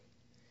quickly.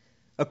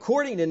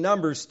 According to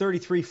Numbers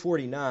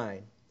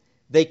 33:49,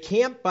 they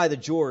camped by the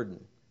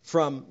Jordan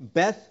from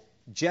Beth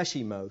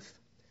Jeshimoth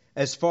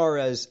as far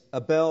as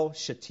Abel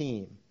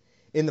Shittim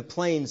in the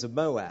plains of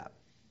Moab.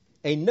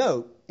 A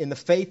note in the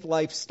Faith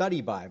Life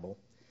Study Bible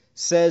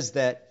says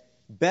that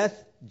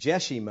Beth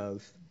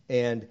Jeshimoth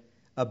and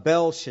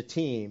Abel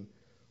Shittim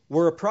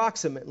were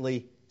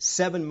approximately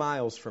 7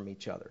 miles from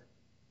each other.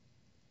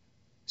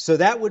 So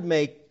that would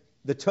make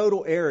the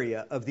total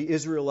area of the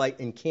Israelite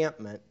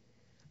encampment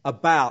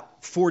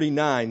about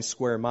 49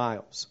 square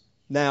miles.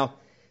 Now,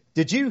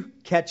 did you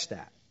catch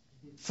that?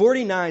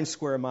 49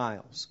 square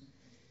miles.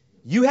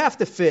 You have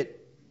to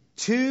fit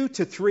 2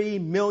 to 3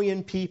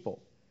 million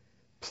people,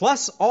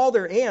 plus all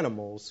their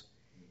animals,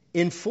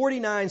 in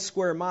 49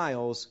 square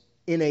miles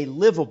in a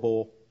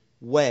livable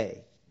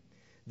way.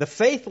 The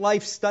Faith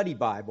Life Study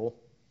Bible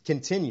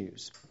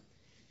continues.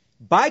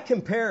 By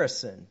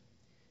comparison,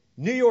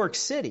 New York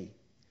City,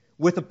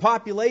 with a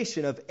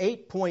population of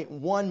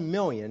 8.1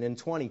 million in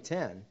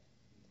 2010,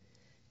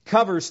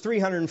 covers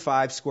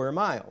 305 square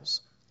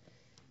miles.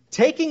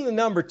 Taking the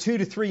number 2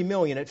 to 3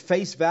 million at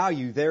face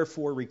value,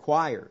 therefore,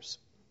 requires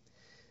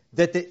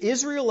that the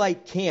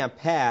Israelite camp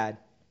had,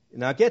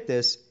 now get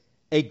this,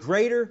 a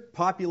greater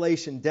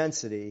population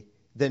density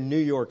than New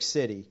York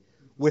City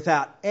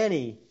without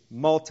any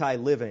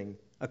multi-living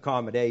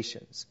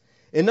accommodations.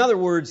 In other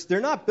words,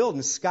 they're not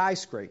building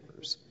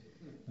skyscrapers.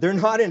 They're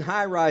not in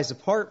high-rise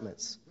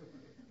apartments.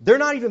 They're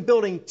not even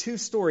building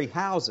 2-story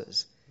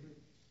houses.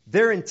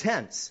 They're in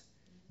tents.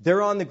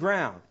 They're on the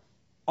ground.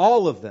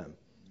 All of them.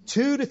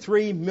 2 to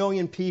 3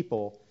 million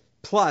people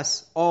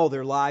plus all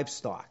their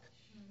livestock.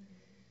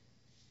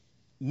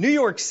 New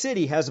York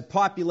City has a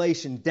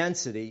population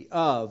density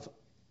of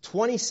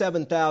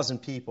 27,000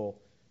 people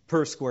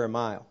per square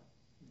mile.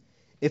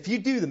 If you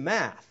do the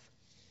math,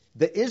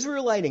 the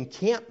Israelite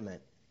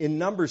encampment in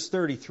Numbers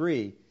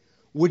 33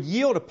 would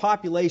yield a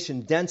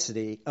population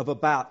density of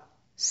about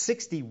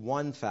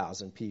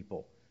 61,000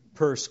 people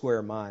per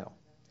square mile.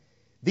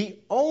 The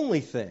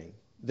only thing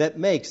that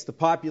makes the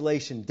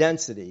population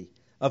density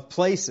of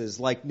places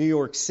like New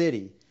York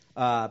City,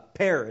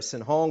 Paris,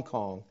 and Hong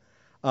Kong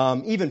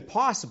even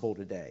possible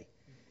today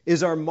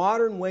is our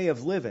modern way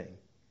of living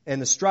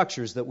and the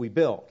structures that we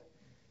build.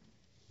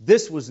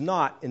 This was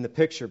not in the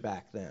picture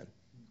back then.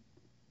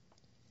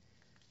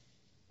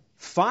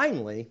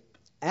 Finally,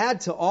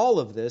 add to all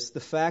of this the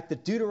fact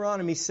that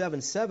Deuteronomy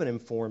 7:7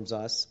 informs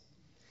us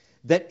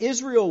that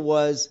Israel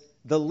was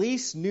the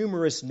least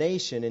numerous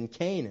nation in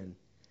Canaan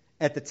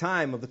at the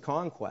time of the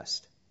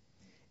conquest.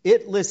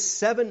 It lists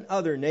 7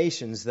 other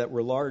nations that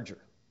were larger.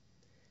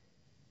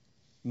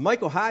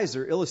 Michael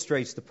Heiser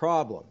illustrates the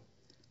problem.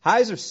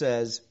 Heiser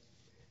says,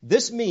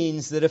 this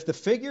means that if the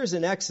figures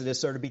in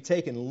Exodus are to be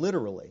taken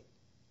literally,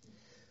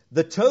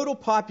 the total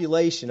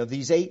population of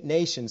these 8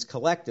 nations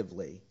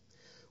collectively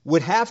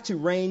would have to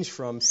range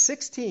from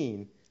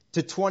 16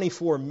 to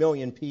 24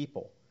 million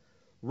people,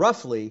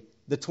 roughly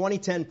the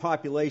 2010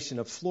 population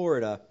of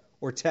Florida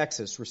or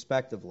Texas,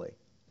 respectively.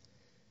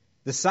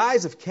 The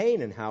size of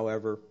Canaan,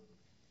 however,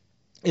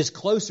 is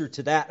closer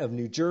to that of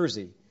New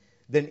Jersey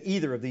than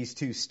either of these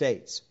 2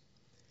 states.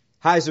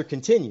 Heiser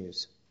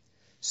continues,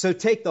 so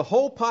take the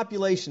whole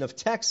population of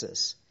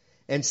Texas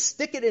and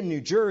stick it in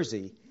New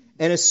Jersey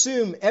and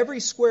assume every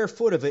square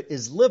foot of it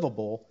is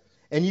livable,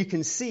 and you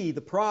can see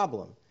the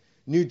problem.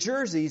 New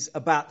Jersey's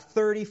about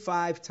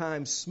 35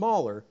 times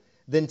smaller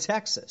than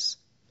Texas.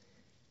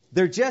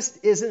 There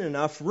just isn't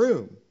enough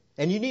room,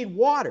 and you need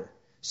water.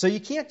 So you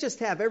can't just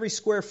have every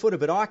square foot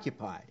of it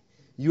occupied.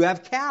 You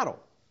have cattle.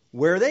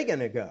 Where are they going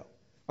to go?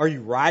 Are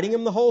you riding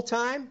them the whole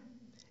time?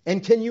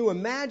 And can you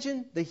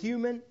imagine the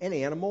human and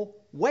animal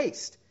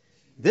waste?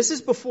 This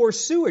is before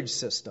sewage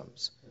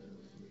systems.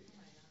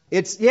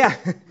 It's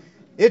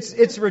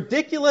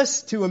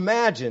ridiculous to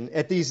imagine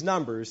at these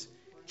numbers,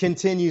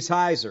 continues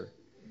Heiser.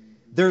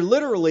 There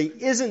literally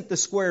isn't the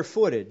square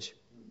footage,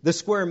 the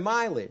square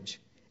mileage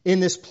in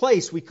this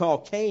place we call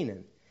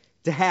Canaan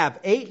to have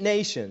 8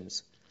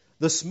 nations,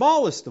 the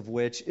smallest of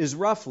which is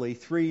roughly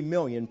 3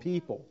 million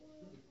people.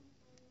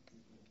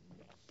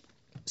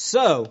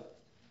 So,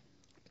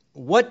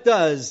 what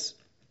does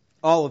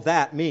all of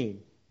that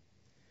mean?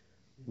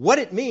 What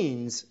it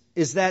means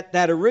is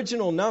that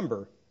original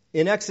number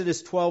in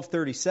Exodus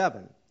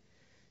 12:37,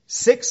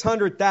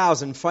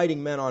 600,000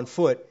 fighting men on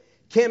foot,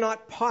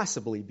 cannot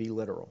possibly be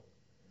literal.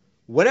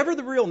 Whatever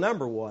the real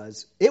number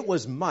was, it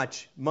was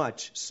much,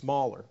 much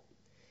smaller.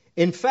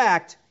 In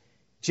fact,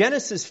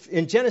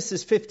 in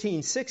Genesis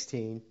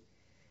 15:16,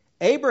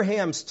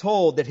 Abraham's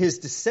told that his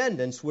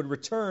descendants would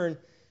return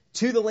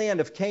to the land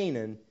of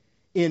Canaan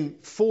in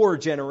 4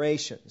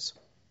 generations.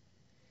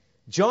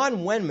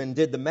 John Wenman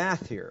did the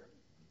math here.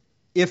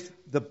 If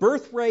the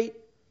birth rate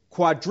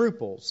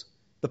quadruples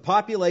the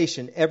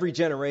population every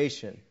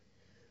generation,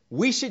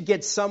 we should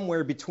get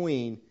somewhere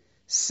between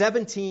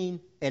 17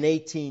 and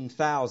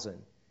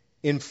 18,000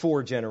 in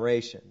 4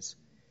 generations.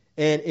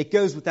 And it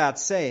goes without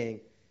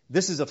saying,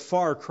 this is a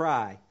far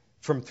cry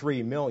from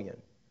 3 million.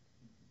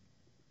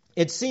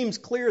 It seems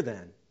clear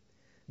then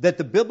that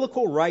the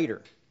biblical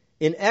writer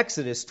in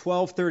Exodus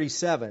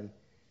 12:37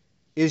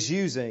 is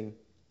using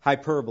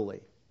hyperbole.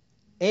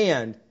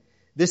 And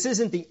this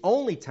isn't the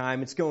only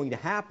time it's going to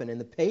happen in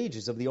the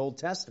pages of the Old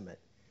Testament.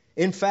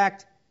 In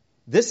fact,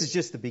 this is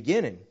just the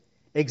beginning.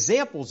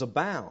 Examples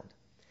abound.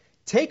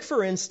 Take,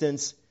 for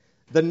instance,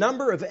 the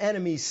number of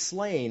enemies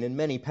slain in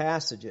many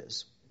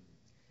passages.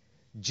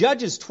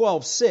 Judges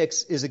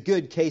 12:6 is a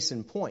good case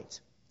in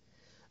point.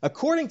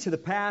 According to the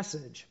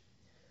passage,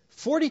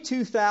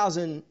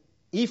 42,000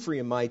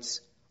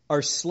 Ephraimites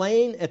are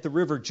slain at the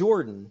river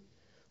Jordan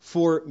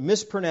for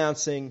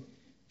mispronouncing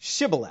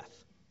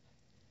Shibboleth.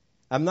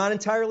 I'm not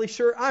entirely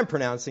sure I'm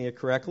pronouncing it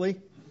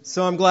correctly,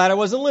 so I'm glad I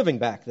wasn't living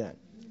back then.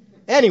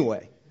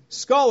 Anyway,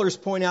 scholars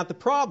point out the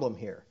problem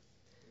here.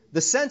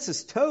 The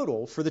census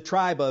total for the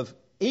tribe of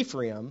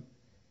Ephraim,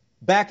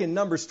 back in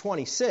Numbers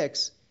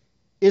 26,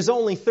 is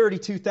only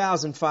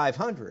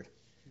 32,500.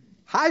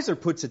 Heiser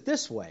puts it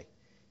this way: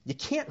 you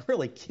can't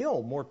really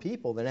kill more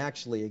people than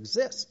actually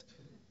exist.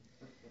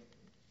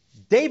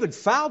 David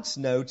Fouts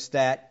notes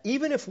that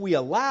even if we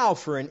allow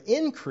for an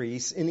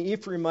increase in the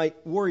Ephraimite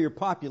warrior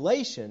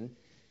population,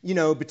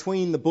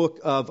 between the book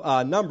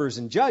of Numbers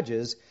and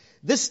Judges,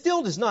 this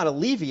still does not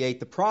alleviate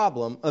the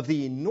problem of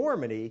the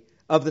enormity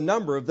of the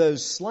number of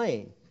those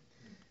slain.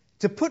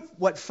 To put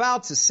what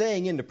Fouts is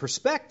saying into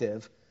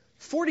perspective,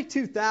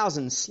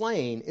 42,000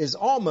 slain is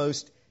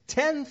almost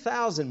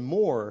 10,000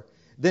 more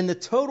than the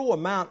total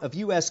amount of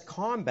U.S.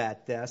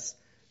 combat deaths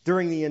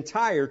during the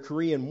entire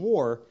Korean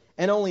War,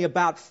 and only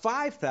about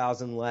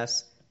 5,000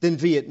 less than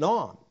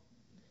Vietnam.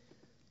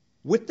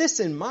 With this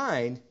in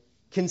mind,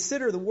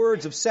 consider the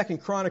words of 2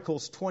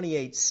 Chronicles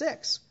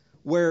 28:6,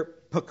 where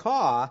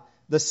Pekah,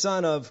 the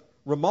son of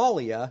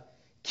Remaliah,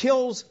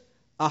 kills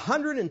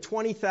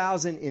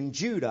 120,000 in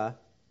Judah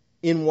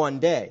in one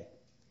day.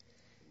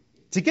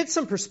 To get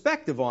some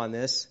perspective on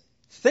this,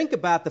 think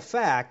about the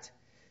fact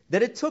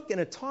that it took an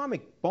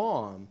atomic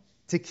bomb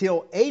to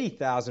kill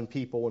 80,000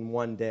 people in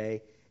one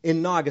day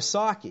in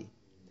Nagasaki.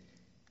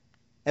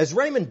 As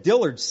Raymond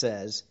Dillard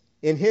says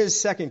in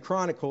his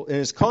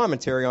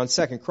commentary on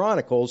 2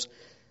 Chronicles,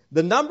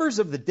 the numbers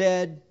of the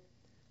dead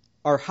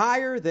are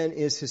higher than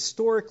is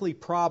historically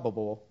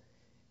probable,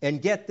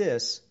 and get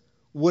this,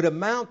 would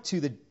amount to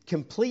the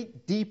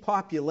complete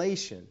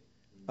depopulation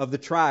of the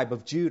tribe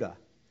of Judah.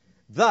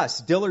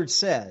 Thus, Dillard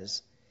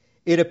says,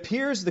 it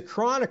appears the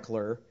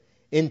chronicler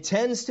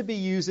intends to be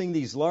using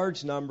these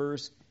large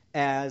numbers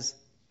as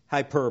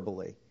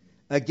hyperbole.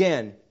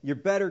 Again, your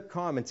better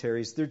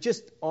commentaries, they're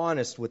just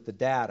honest with the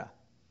data.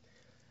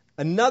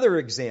 Another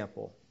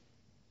example,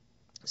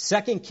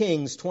 2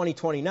 Kings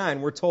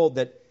 20:29, we're told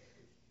that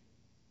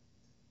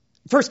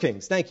 1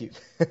 Kings, thank you.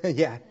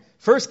 Yeah,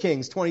 1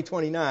 Kings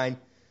 20:29,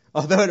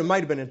 although it might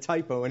have been a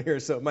typo in here,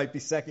 so it might be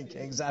 2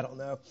 Kings, I don't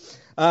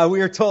know.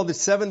 We are told that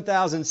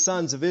 7,000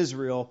 sons of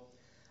Israel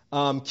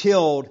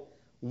killed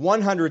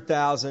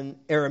 100,000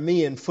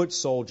 Aramean foot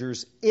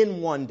soldiers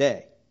in one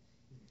day.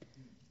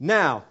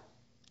 Now,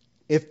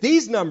 if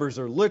these numbers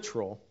are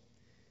literal,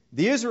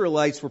 the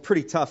Israelites were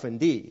pretty tough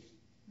indeed.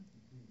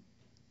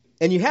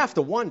 And you have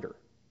to wonder,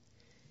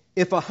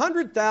 if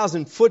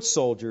 100,000 foot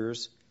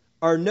soldiers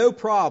are no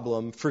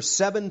problem for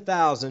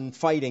 7,000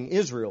 fighting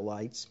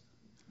Israelites,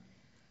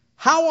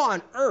 how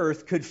on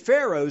earth could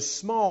Pharaoh's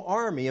small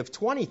army of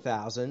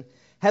 20,000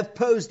 have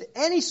posed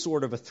any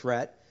sort of a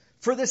threat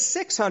for the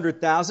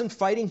 600,000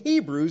 fighting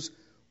Hebrews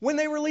when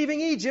they were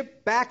leaving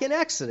Egypt back in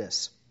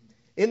Exodus?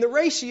 In the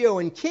ratio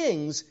in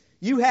Kings,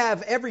 you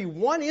have every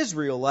one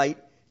Israelite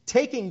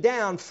taking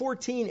down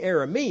 14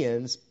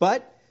 Arameans,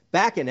 but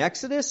back in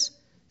Exodus,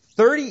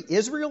 30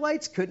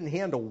 Israelites couldn't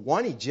handle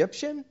one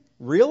Egyptian?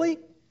 Really?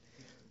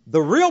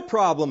 The real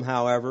problem,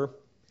 however,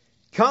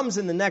 comes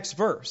in the next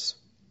verse.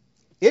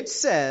 It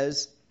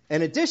says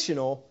an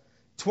additional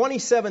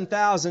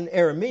 27,000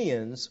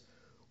 Arameans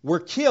were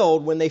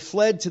killed when they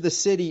fled to the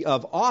city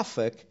of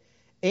Aphek,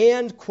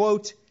 and,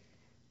 quote,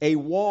 a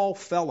wall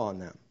fell on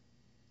them.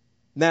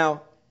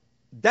 Now,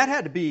 that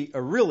had to be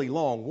a really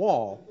long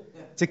wall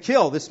to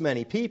kill this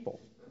many people.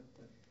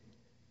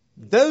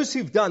 Those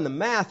who've done the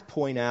math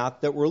point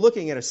out that we're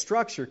looking at a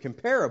structure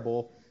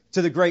comparable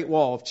to the Great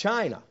Wall of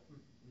China.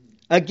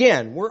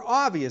 Again, we're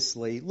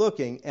obviously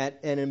looking at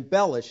an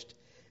embellished,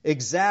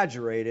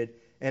 exaggerated,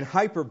 and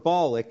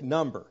hyperbolic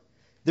number.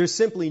 There's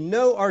simply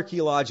no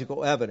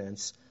archaeological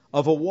evidence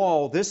of a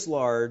wall this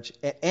large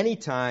at any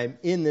time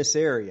in this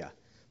area,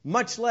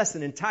 much less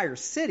an entire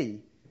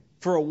city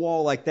for a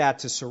wall like that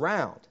to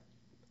surround.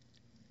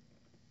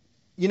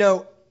 You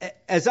know,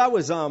 as I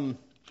was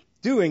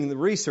doing the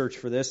research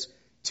for this,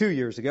 2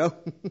 years ago.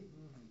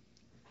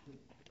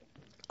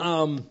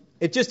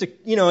 It just,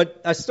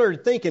 I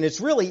started thinking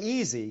it's really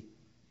easy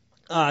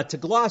to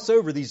gloss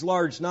over these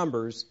large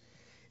numbers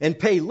and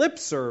pay lip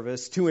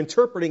service to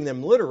interpreting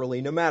them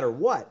literally no matter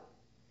what.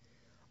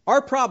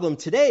 Our problem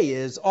today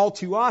is all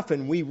too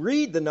often we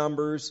read the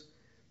numbers,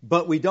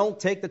 but we don't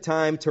take the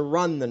time to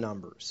run the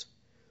numbers.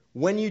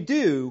 When you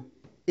do,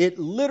 it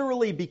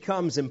literally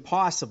becomes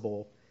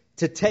impossible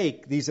to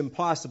take these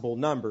impossible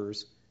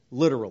numbers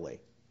literally.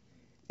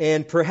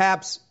 And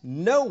perhaps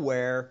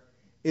nowhere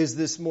is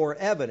this more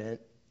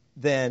evident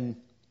than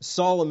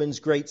Solomon's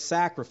great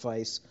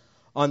sacrifice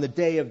on the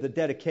day of the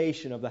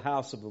dedication of the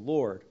house of the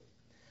Lord.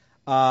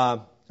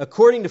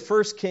 According to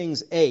 1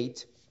 Kings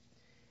 8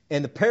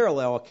 and the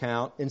parallel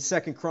account in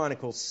 2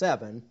 Chronicles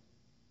 7,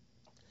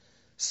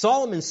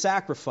 Solomon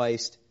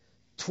sacrificed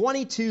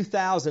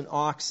 22,000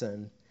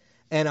 oxen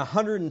and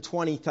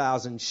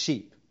 120,000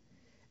 sheep.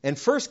 And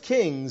 1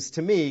 Kings,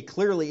 to me,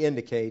 clearly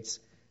indicates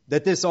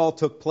that this all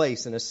took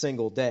place in a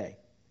single day.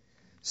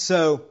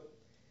 So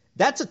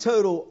that's a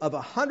total of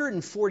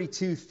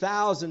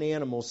 142,000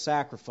 animals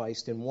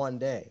sacrificed in one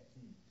day.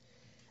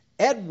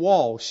 Ed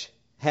Walsh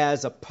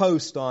has a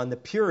post on the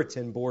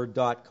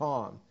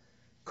PuritanBoard.com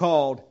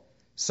called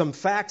 "Some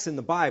Facts in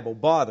the Bible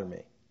Bother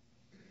Me."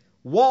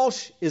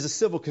 Walsh is a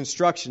civil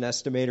construction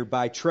estimator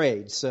by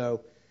trade,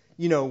 so,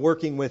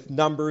 working with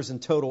numbers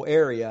and total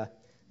area,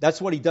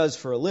 that's what he does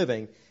for a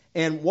living.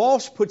 And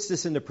Walsh puts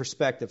this into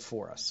perspective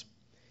for us.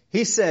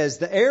 He says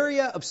the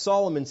area of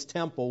Solomon's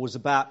temple was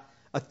about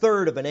a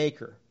third of an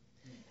acre.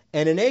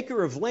 And an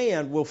acre of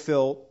land will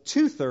fill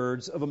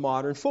 2/3 of a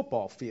modern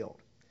football field.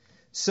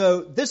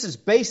 So this is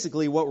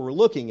basically what we're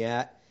looking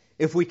at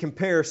if we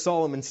compare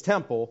Solomon's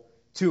temple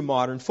to a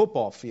modern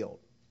football field.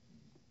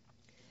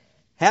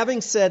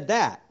 Having said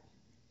that,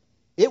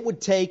 it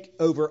would take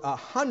over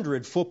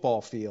 100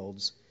 football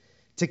fields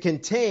to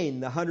contain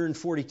the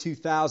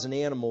 142,000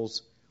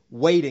 animals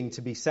waiting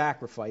to be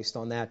sacrificed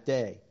on that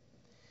day.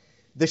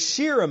 The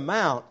sheer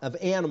amount of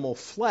animal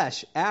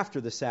flesh after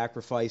the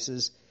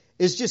sacrifices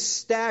is just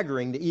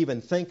staggering to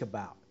even think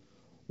about.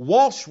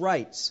 Walsh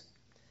writes,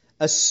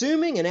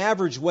 assuming an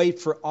average weight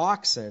for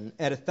oxen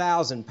at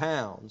 1,000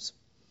 pounds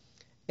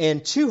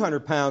and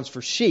 200 pounds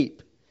for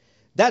sheep,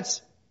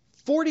 that's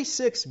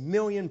 46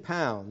 million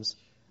pounds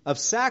of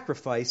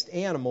sacrificed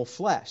animal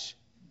flesh.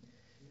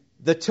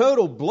 The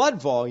total blood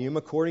volume,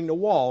 according to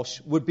Walsh,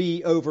 would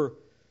be over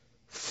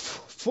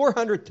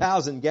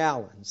 400,000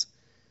 gallons,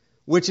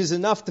 which is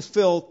enough to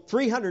fill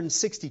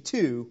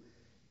 362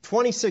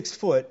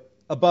 26-foot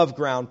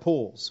above-ground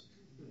pools.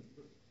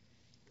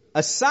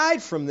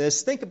 Aside from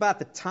this, think about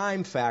the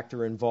time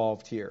factor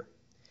involved here.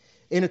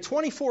 In a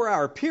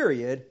 24-hour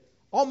period,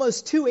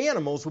 almost 2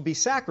 animals will be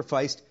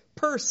sacrificed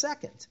per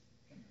second.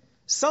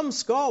 Some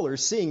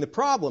scholars, seeing the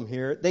problem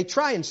here, they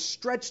try and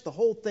stretch the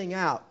whole thing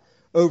out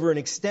over an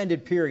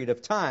extended period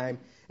of time.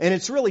 And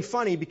it's really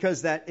funny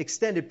because that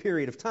extended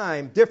period of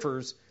time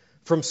differs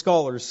from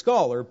scholar to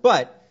scholar.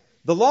 But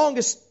the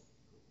longest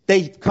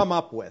they've come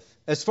up with,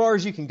 as far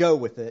as you can go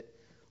with it,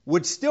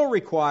 would still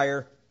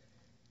require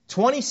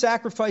 20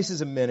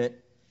 sacrifices a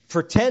minute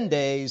for 10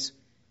 days,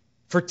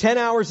 for 10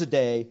 hours a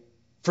day,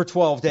 for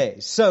 12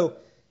 days. So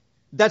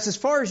that's as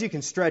far as you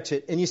can stretch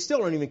it, and you still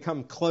don't even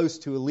come close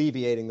to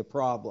alleviating the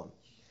problem.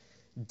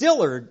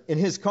 Dillard, in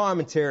his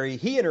commentary,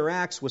 he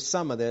interacts with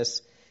some of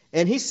this,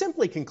 and he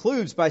simply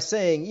concludes by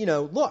saying,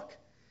 look,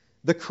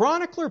 the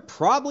chronicler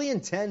probably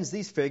intends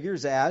these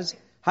figures as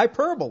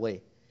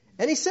hyperbole.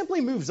 And he simply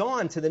moves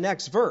on to the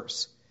next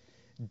verse.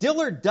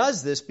 Dillard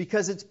does this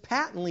because it's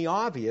patently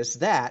obvious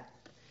that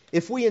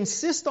if we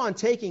insist on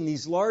taking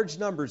these large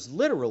numbers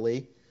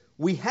literally,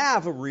 we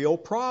have a real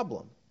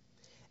problem.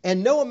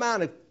 And no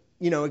amount of,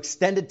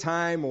 extended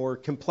time or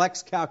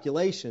complex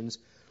calculations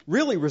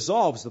really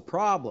resolves the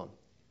problem.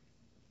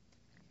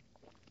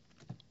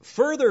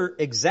 Further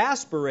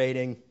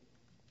exasperating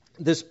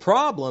this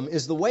problem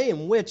is the way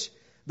in which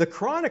the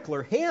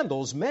chronicler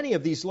handles many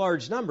of these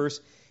large numbers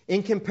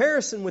in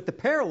comparison with the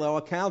parallel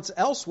accounts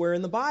elsewhere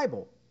in the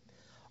Bible.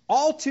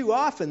 All too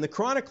often, the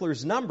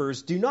chronicler's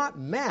numbers do not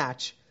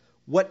match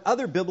what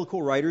other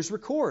biblical writers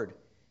record.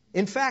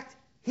 In fact,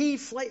 he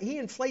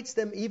inflates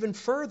them even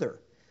further.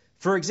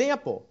 For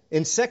example,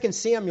 in 2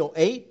 Samuel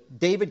 8,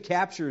 David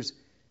captures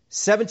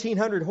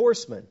 1,700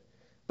 horsemen.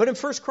 But in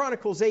 1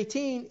 Chronicles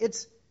 18,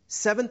 it's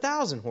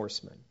 7,000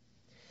 horsemen.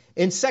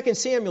 In 2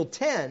 Samuel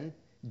 10,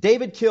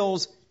 David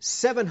kills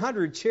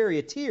 700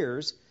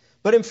 charioteers.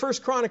 But in 1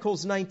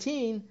 Chronicles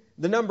 19,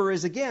 the number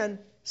is again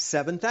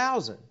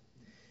 7,000.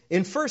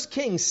 In 1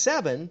 Kings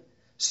 7,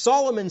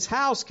 Solomon's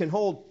house can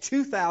hold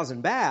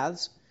 2,000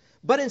 baths,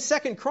 but in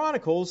 2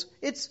 Chronicles,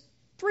 it's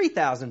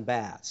 3,000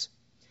 baths.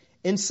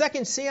 In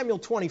 2 Samuel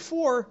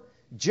 24,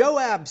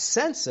 Joab's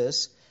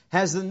census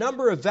has the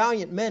number of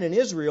valiant men in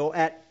Israel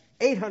at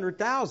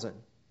 800,000.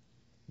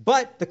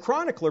 But the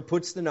chronicler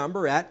puts the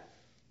number at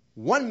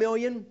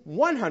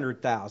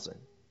 1,100,000.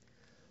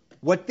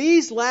 What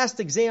these last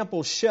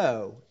examples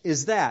show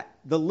is that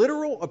the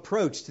literal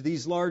approach to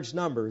these large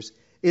numbers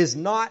is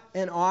not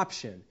an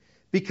option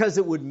because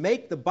it would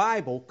make the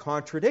Bible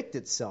contradict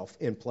itself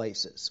in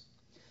places.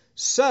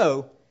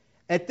 So,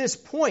 at this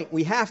point,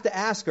 we have to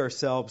ask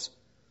ourselves,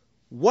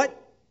 what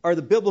are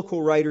the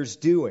biblical writers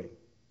doing?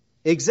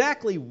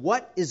 Exactly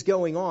what is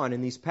going on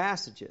in these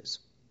passages?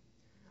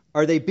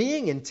 Are they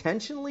being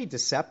intentionally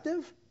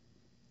deceptive?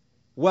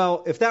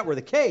 Well, if that were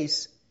the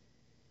case,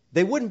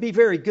 they wouldn't be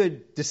very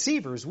good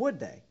deceivers, would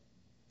they?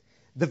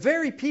 The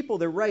very people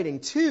they're writing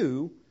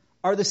to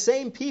are the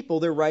same people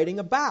they're writing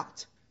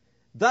about.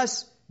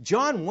 Thus,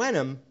 John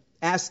Wenham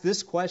asked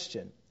this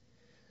question: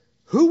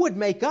 who would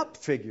make up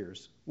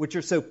figures which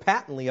are so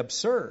patently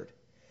absurd?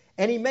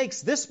 And he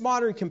makes this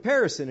modern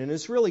comparison, and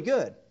it's really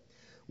good.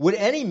 Would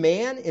any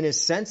man in his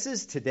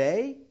senses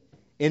today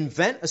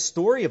invent a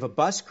story of a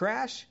bus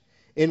crash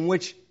in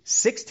which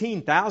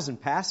 16,000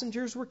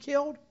 passengers were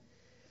killed?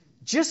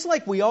 Just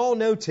like we all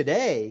know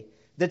today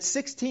that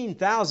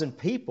 16,000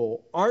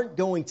 people aren't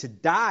going to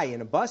die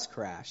in a bus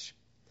crash,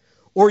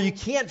 or you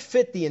can't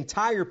fit the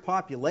entire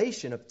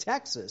population of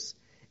Texas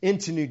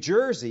into New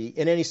Jersey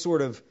in any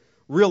sort of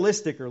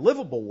realistic or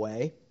livable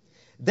way,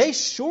 they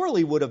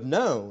surely would have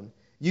known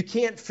you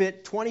can't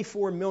fit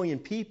 24 million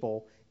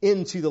people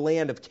into the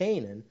land of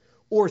Canaan,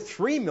 or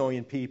 3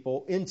 million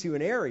people into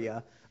an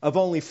area of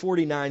only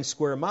 49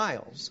 square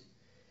miles.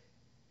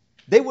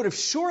 They would have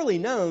surely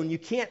known you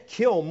can't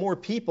kill more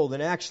people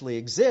than actually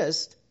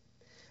exist,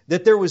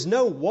 that there was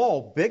no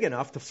wall big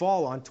enough to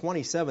fall on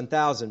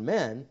 27,000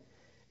 men,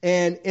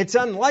 and it's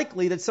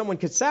unlikely that someone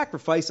could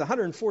sacrifice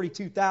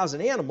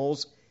 142,000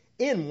 animals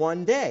in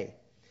one day.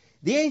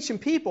 The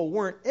ancient people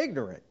weren't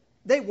ignorant.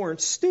 They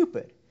weren't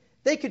stupid.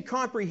 They could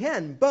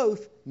comprehend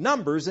both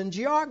numbers and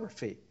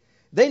geography.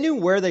 They knew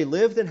where they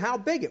lived and how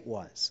big it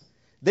was.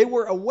 They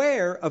were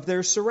aware of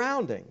their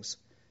surroundings.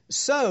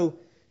 So,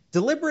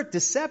 deliberate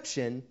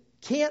deception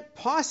can't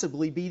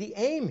possibly be the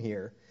aim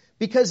here,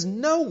 because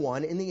no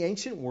one in the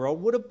ancient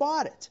world would have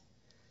bought it.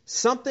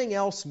 Something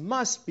else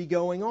must be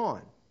going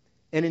on.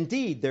 And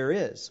indeed, there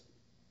is.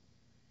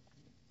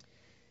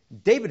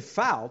 David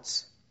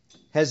Fouts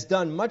has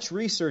done much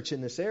research in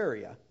this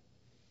area.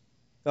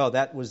 Oh,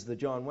 that was the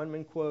John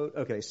Wenham quote?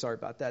 Okay, sorry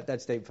about that.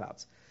 That's David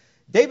Fouts.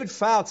 David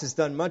Fouts has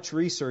done much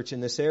research in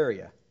this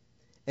area.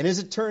 And as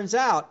it turns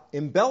out,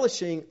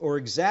 embellishing or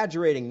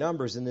exaggerating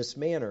numbers in this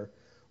manner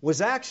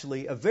was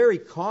actually a very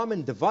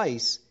common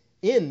device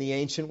in the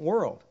ancient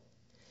world.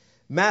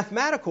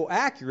 Mathematical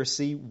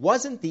accuracy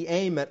wasn't the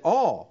aim at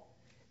all,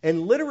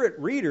 and literate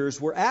readers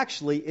were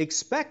actually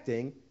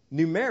expecting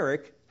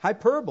numeric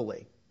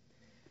hyperbole.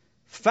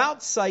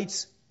 Fouts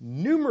cites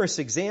numerous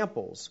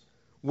examples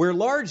where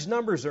large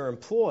numbers are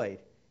employed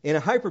in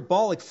a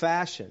hyperbolic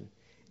fashion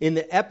in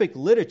the epic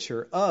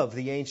literature of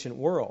the ancient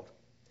world.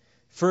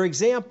 For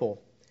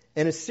example,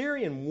 an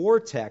Assyrian war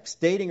text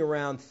dating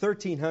around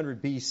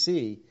 1300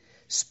 BC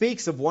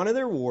speaks of one of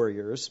their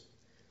warriors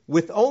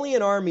with only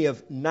an army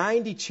of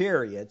 90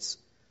 chariots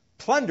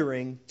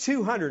plundering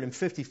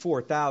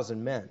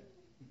 254,000 men.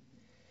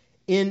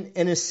 In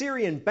an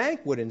Assyrian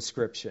banquet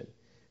inscription,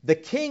 the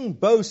king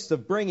boasts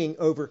of bringing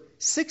over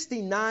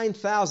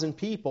 69,000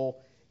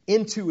 people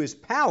into his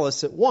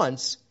palace at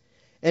once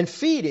and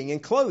feeding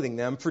and clothing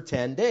them for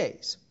 10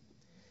 days.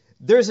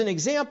 There's an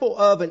example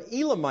of an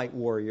Elamite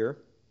warrior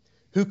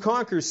who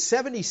conquers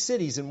 70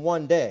 cities in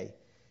one day.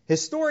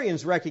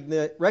 Historians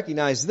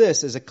recognize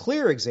this as a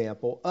clear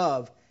example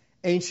of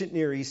ancient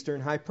Near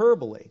Eastern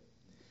hyperbole.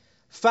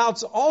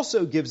 Fouts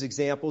also gives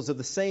examples of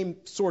the same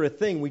sort of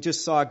thing we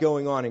just saw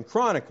going on in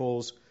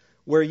Chronicles,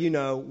 where,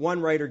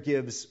 one writer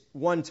gives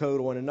one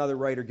total and another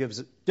writer gives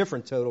a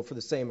different total for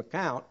the same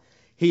account.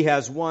 He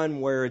has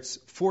one where it's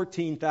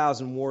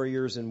 14,000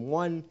 warriors in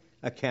one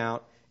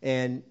account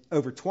and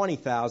over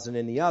 20,000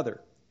 in the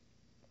other.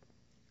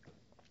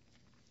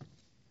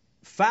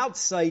 Fouts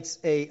cites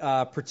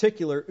a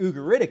particular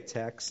Ugaritic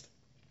text,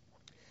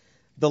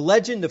 the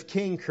legend of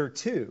King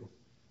Kurtu,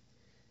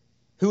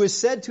 who is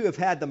said to have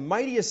had the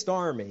mightiest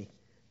army,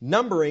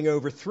 numbering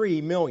over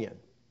 3 million.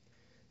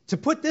 To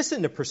put this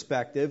into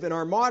perspective, in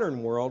our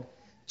modern world,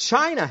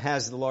 China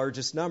has the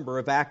largest number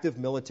of active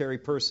military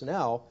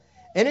personnel,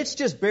 and it's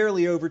just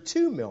barely over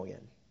 2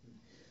 million.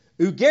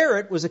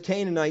 Ugarit was a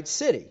Canaanite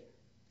city.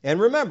 And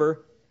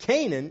remember,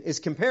 Canaan is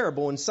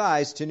comparable in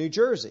size to New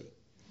Jersey.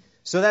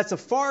 So that's a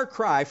far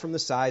cry from the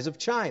size of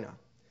China.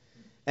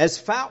 As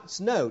Fouts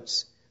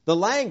notes, the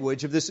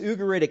language of this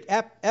Ugaritic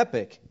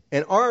epic,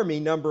 an army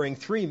numbering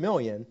 3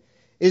 million,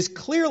 is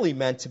clearly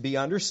meant to be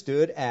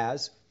understood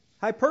as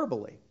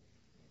hyperbole.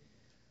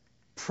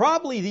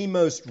 Probably the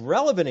most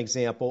relevant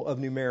example of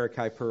numeric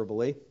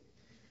hyperbole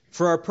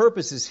for our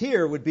purposes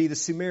here would be the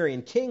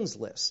Sumerian kings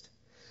list,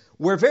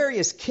 where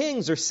various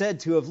kings are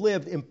said to have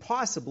lived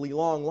impossibly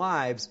long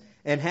lives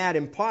and had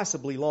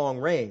impossibly long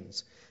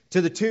reigns, to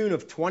the tune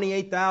of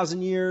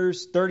 28,000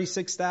 years,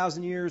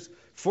 36,000 years,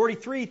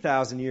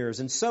 43,000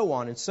 years, and so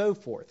on and so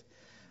forth.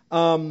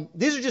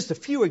 These are just a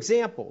few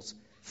examples.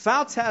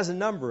 Fouts has a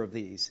number of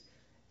these,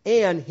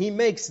 and he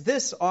makes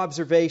this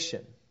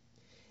observation.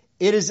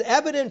 It is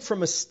evident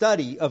from a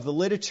study of the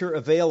literature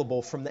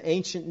available from the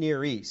ancient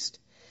Near East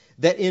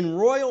that in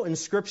royal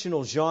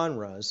inscriptional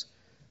genres,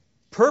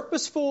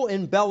 purposeful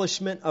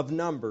embellishment of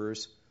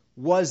numbers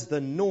was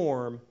the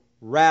norm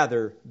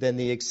rather than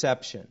the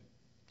exception.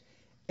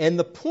 And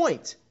the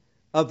point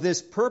of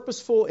this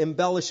purposeful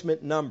embellishment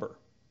of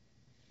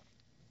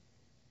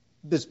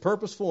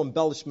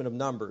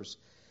numbers,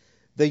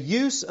 the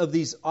use of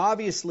these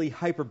obviously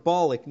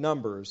hyperbolic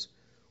numbers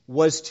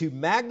was to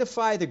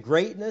magnify the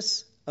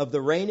greatness of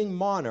the reigning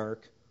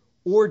monarch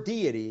or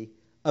deity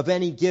of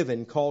any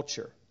given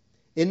culture.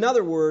 In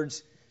other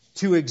words,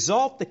 to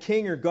exalt the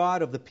king or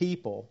god of the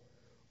people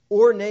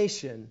or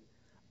nation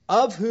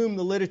of whom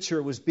the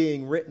literature was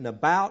being written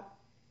about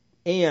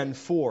and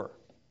for.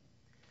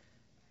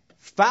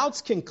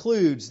 Fouts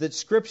concludes that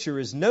Scripture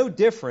is no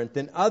different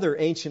than other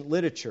ancient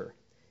literature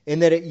in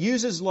that it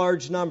uses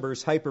large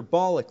numbers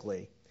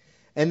hyperbolically,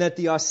 and that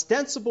the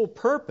ostensible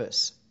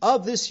purpose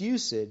of this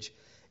usage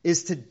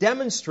is to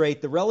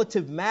demonstrate the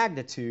relative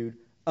magnitude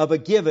of a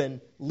given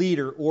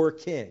leader or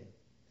king.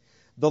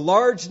 The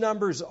large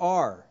numbers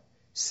are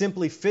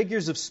simply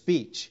figures of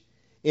speech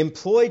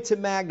employed to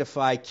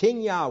magnify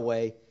King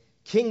Yahweh,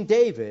 King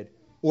David,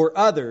 or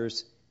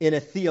others in a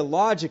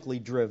theologically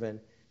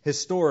driven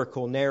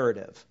historical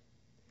narrative.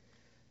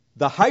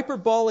 The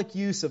hyperbolic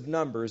use of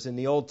numbers in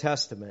the Old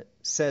Testament,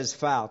 says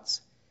Fouts,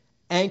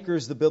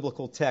 anchors the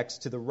biblical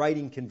text to the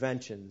writing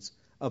conventions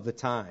of the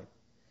time.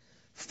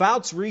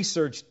 Fouts'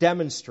 research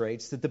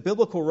demonstrates that the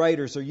biblical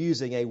writers are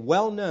using a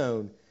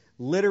well-known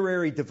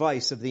literary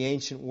device of the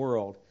ancient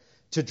world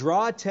to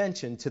draw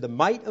attention to the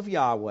might of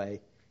Yahweh,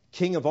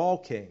 King of all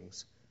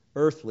kings,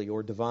 earthly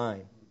or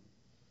divine.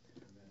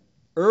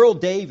 Earl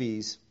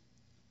Davies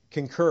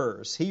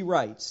concurs. He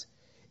writes,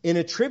 in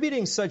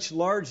attributing such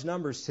large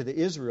numbers to the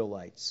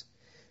Israelites,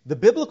 the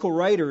biblical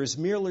writer is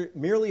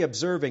merely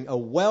observing a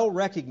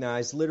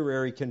well-recognized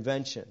literary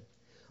convention,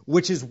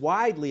 which is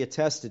widely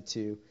attested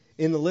to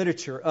in the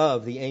literature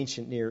of the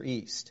ancient Near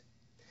East.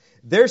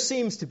 There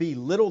seems to be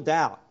little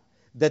doubt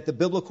that the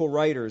biblical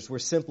writers were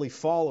simply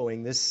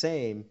following this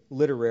same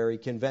literary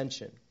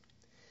convention.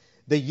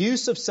 The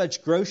use of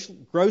such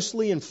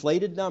grossly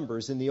inflated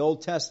numbers in the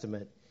Old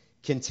Testament,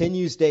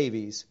 continues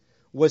Davies,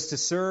 was to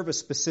serve a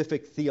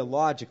specific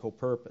theological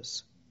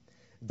purpose.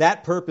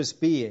 That purpose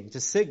being to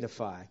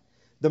signify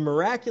the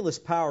miraculous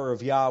power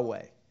of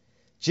Yahweh,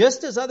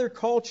 just as other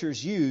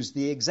cultures used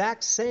the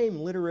exact same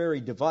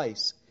literary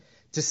device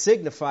to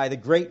signify the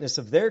greatness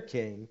of their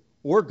king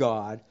or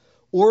God,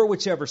 or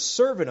whichever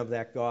servant of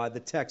that God the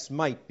text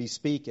might be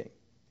speaking.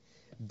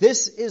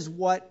 This is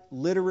what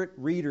literate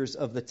readers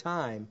of the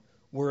time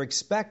were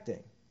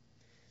expecting.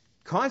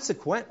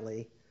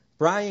 Consequently,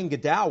 Brian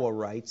Godawa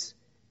writes,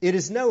 it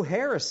is no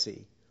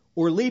heresy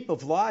or leap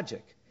of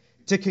logic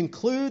to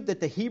conclude that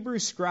the Hebrew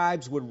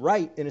scribes would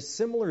write in a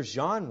similar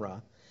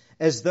genre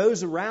as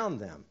those around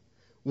them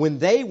when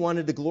they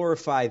wanted to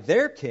glorify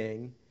their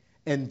king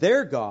and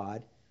their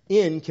God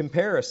in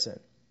comparison.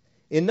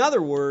 In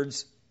other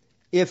words,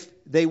 if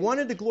they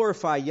wanted to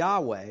glorify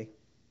Yahweh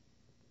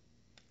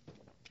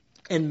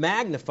and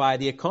magnify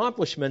the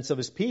accomplishments of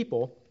his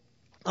people,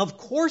 of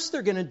course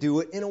they're going to do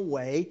it in a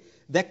way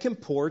that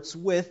comports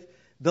with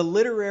the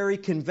literary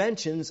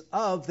conventions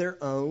of their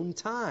own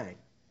time.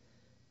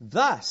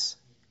 Thus,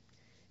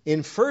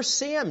 in 1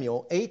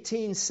 Samuel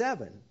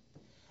 18:7,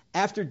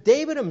 after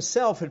David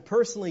himself had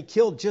personally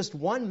killed just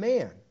one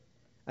man,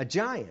 a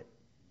giant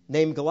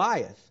named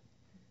Goliath,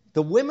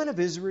 the women of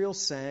Israel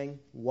sang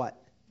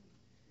what?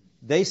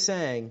 They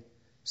sang,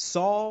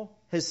 Saul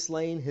has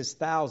slain his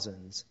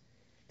thousands,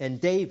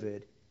 and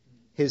David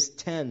his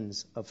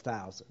tens of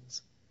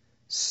thousands.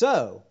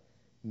 So,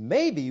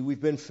 maybe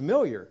we've been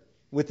familiar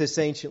with this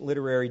ancient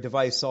literary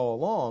device all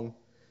along.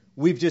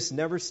 We've just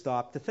never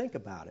stopped to think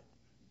about it.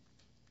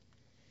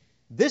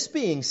 This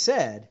being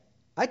said,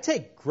 I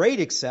take great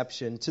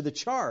exception to the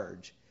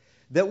charge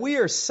that we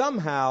are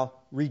somehow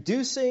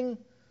reducing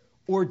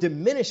or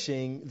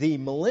diminishing the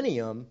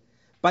millennium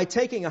by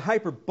taking a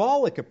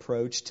hyperbolic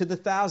approach to the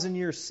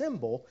 1,000-year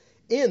symbol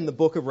in the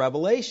book of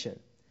Revelation.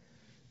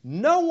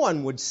 No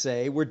one would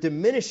say we're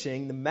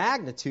diminishing the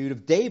magnitude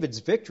of David's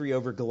victory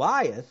over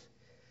Goliath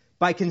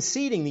by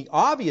conceding the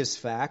obvious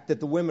fact that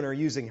the women are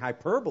using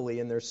hyperbole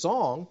in their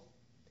song.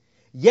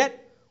 Yet,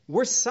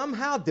 we're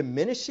somehow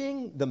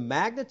diminishing the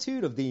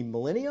magnitude of the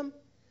millennium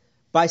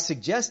by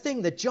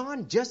suggesting that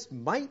John just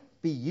might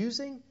be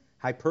using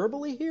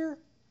hyperbole here?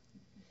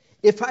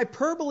 If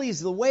hyperbole is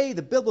the way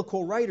the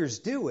biblical writers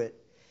do it,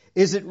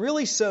 is it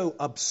really so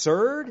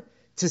absurd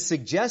to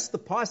suggest the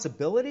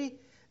possibility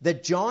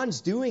that John's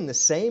doing the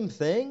same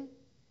thing?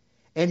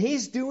 And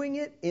he's doing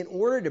it in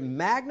order to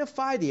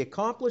magnify the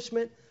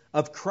accomplishment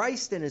of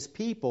Christ and his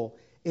people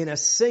in a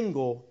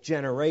single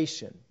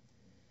generation,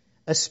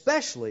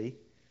 especially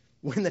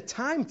when the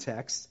time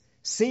texts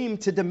seem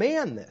to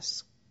demand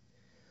this.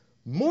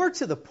 More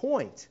to the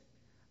point,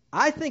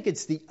 I think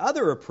it's the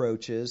other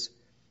approaches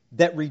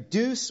that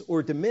reduce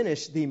or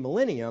diminish the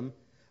millennium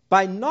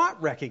by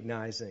not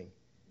recognizing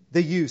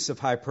the use of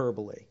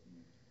hyperbole.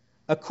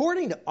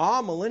 According to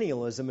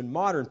amillennialism and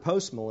modern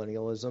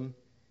postmillennialism,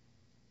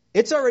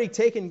 it's already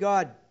taken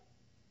God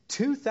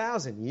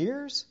 2,000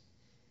 years,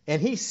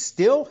 and he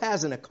still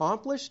hasn't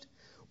accomplished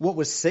what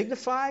was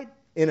signified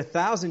in a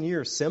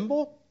 1,000-year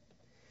symbol?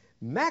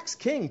 Max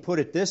King put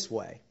it this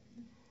way: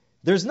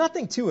 there's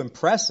nothing too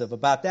impressive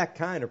about that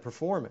kind of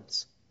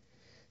performance.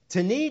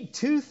 To need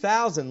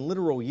 2,000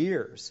 literal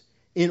years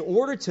in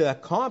order to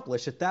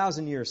accomplish a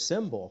 1,000-year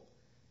symbol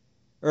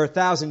or a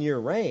 1,000-year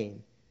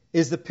reign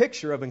is the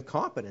picture of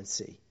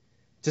incompetency,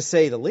 to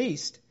say the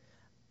least.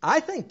 I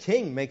think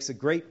King makes a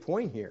great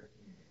point here.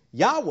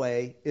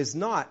 Yahweh is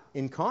not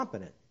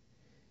incompetent.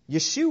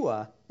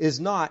 Yeshua is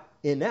not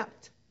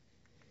inept.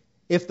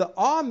 If the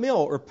a-mill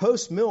or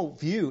post-mill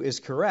view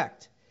is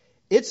correct,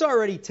 it's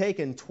already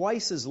taken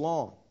twice as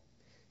long,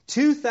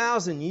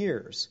 2,000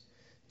 years,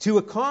 to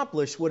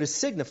accomplish what is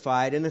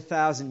signified in a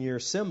 1,000-year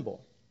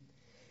symbol.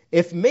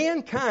 If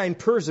mankind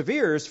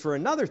perseveres for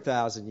another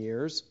 1,000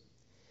 years,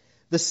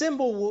 the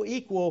symbol will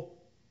equal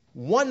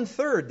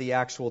 1/3 the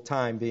actual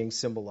time being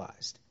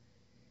symbolized.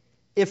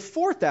 If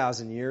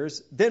 4,000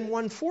 years, then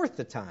 1/4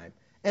 the time,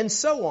 and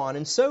so on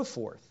and so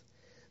forth.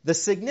 The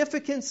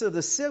significance of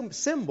the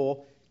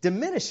symbol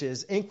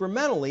diminishes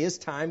incrementally as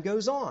time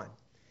goes on.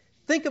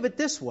 Think of it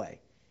this way.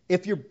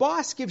 If your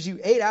boss gives you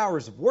 8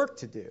 hours of work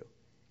to do,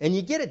 and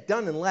you get it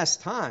done in less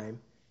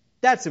time,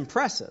 that's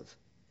impressive.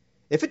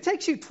 If it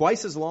takes you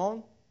twice as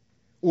long,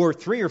 or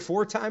 3 or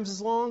 4 times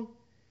as long,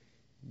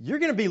 you're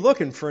going to be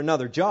looking for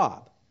another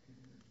job.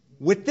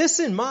 With this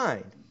in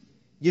mind,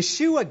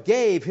 Yeshua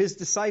gave his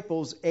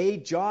disciples a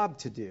job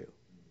to do.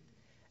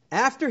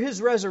 After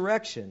his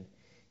resurrection,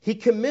 he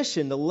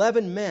commissioned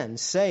 11 men,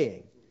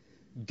 saying,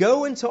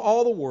 "Go into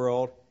all the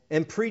world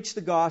and preach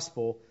the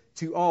gospel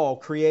to all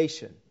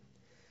creation."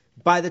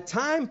 By the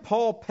time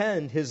Paul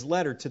penned his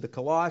letter to the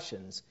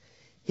Colossians,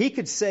 he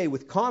could say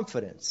with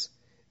confidence,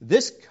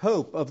 this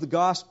hope of the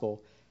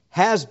gospel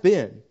has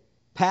been,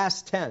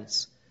 past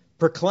tense,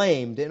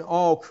 proclaimed in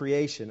all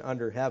creation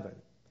under heaven.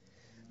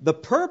 The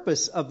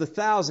purpose of the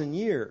 1,000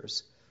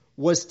 years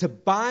was to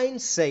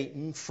bind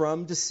Satan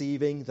from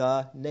deceiving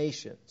the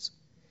nations.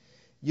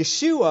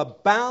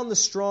 Yeshua bound the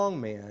strong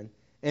man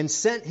and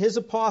sent his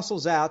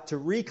apostles out to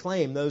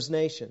reclaim those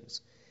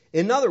nations.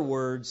 In other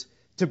words,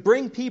 to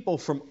bring people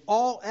from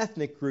all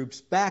ethnic groups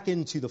back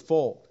into the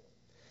fold.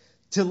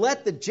 To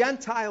let the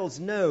Gentiles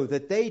know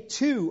that they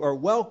too are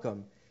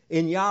welcome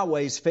in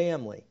Yahweh's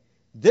family.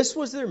 This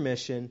was their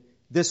mission,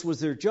 this was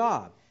their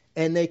job,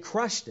 and they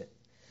crushed it.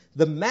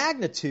 The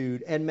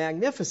magnitude and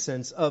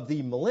magnificence of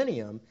the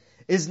millennium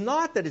is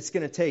not that it's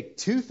going to take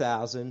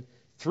 2,000,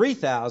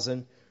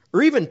 3,000,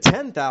 or even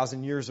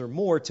 10,000 years or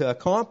more to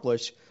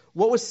accomplish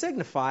what was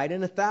signified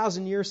in a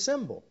 1,000-year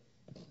symbol.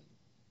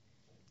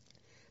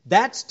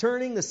 That's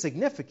turning the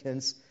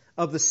significance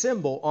of the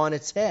symbol on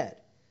its head.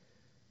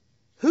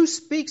 Who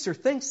speaks or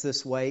thinks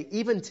this way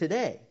even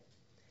today?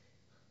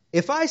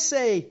 If I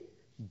say,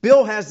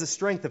 Bill has the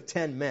strength of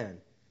 10 men,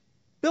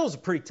 Bill's a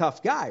pretty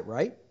tough guy,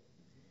 right?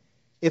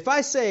 If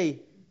I say,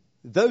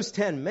 those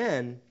 10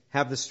 men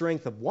have the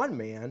strength of 1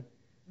 man,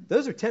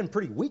 those are 10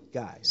 pretty weak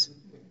guys.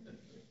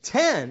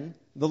 10,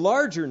 the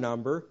larger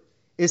number,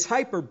 is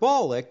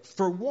hyperbolic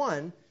for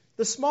 1,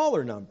 the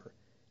smaller number.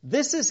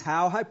 This is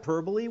how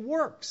hyperbole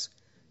works,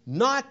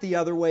 not the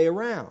other way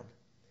around.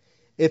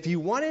 If you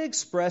want to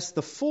express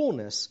the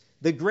fullness,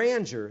 the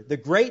grandeur, the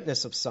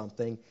greatness of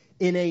something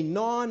in a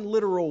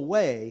non-literal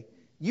way,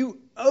 you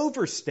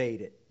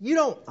overstate it. You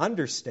don't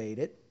understate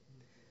it.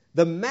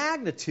 The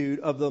magnitude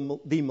of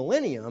the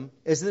millennium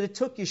is that it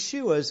took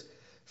Yeshua's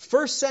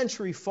first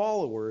century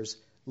followers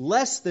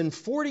less than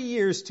 40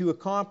 years to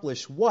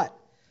accomplish what,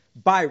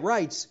 by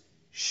rights,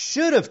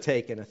 should have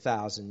taken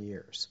 1,000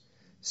 years.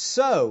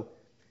 So,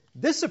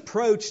 this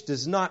approach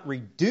does not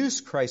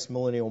reduce Christ's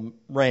millennial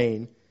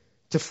reign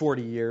to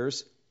 40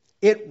 years.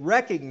 It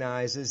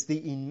recognizes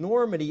the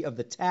enormity of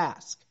the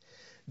task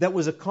that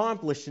was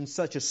accomplished in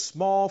such a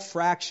small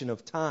fraction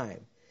of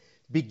time,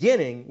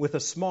 beginning with a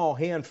small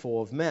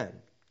handful of men.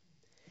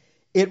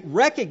 It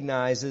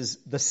recognizes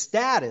the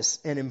status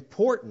and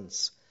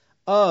importance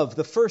of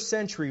the first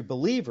century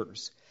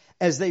believers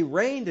as they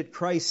reigned at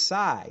Christ's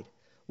side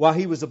while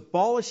he was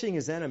abolishing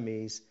his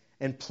enemies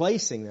and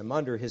placing them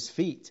under his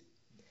feet.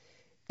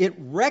 It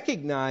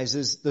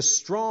recognizes the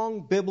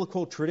strong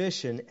biblical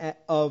tradition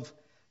of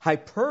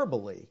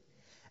hyperbole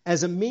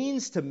as a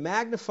means to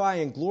magnify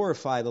and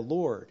glorify the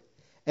Lord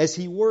as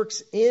he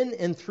works in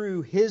and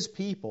through his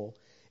people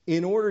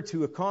in order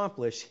to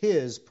accomplish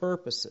his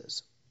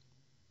purposes.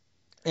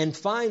 And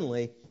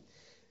finally,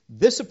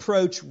 this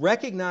approach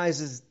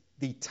recognizes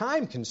the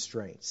time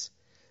constraints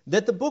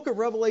that the book of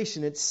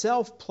Revelation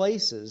itself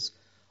places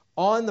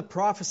on the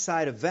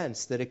prophesied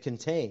events that it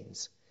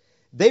contains.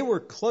 They were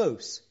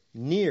close,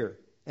 near,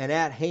 and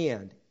at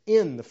hand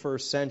in the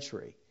first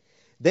century.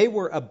 They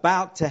were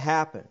about to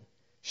happen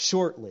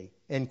shortly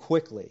and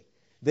quickly.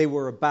 They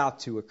were about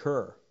to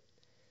occur.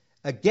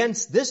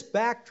 Against this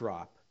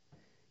backdrop,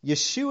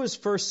 Yeshua's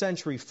first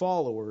century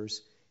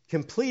followers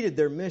completed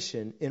their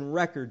mission in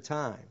record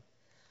time.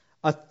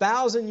 a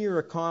 1,000-year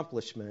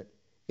accomplishment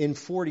in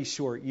 40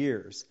 short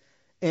years.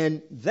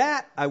 And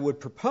that, I would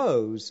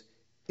propose,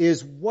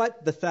 is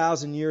what the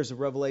 1,000 years of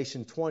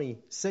Revelation 20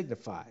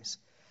 signifies.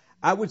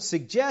 I would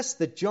suggest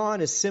that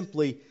John is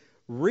simply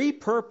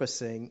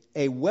repurposing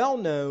a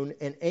well-known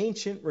and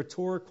ancient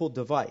rhetorical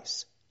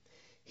device.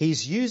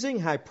 He's using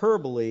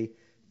hyperbole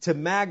to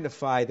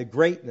magnify the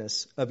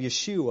greatness of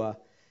Yeshua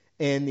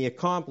and the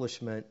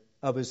accomplishment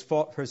of his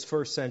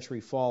first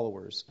century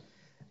followers,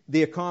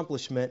 the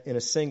accomplishment in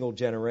a single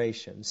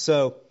generation.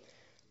 So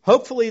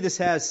hopefully this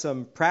has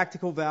some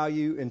practical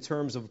value in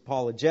terms of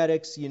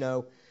apologetics.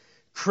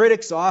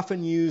 Critics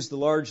often use the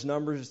large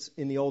numbers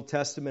in the Old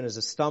Testament as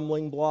a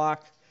stumbling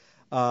block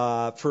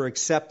for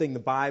accepting the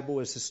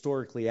Bible as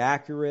historically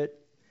accurate.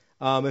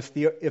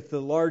 If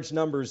the large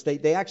numbers,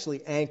 they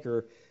actually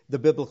anchor the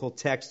biblical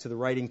text to the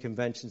writing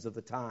conventions of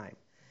the time.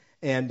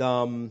 And,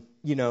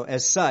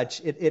 as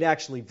such, it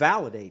actually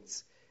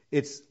validates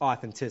its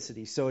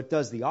authenticity. So it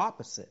does the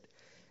opposite.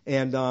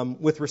 And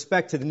with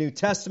respect to the New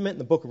Testament and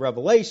the book of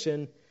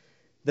Revelation,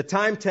 the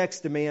time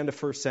texts demand a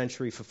first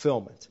century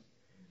fulfillment.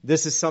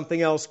 This is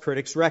something else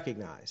critics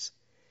recognize.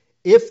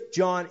 If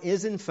John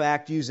is in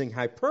fact using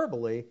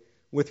hyperbole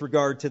with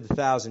regard to the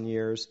 1,000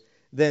 years,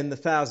 then the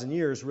 1,000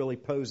 years really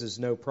poses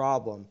no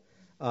problem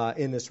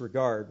in this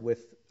regard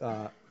with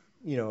a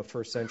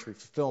first century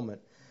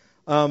fulfillment.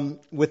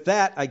 With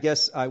that, I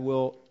guess I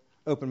will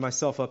open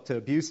myself up to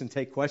abuse and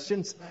take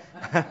questions.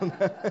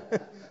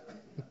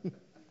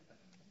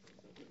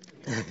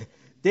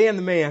 Dan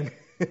the man.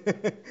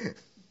 Would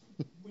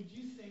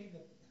you say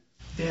that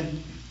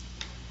then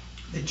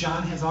that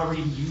John has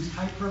already used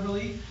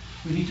hyperbole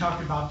when he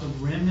talked about the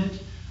remnant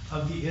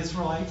of the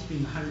Israelites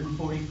being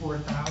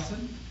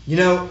 144,000?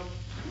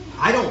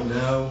 I don't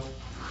know.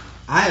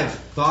 I have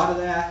thought of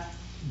that,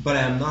 but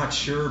I'm not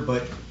sure.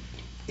 But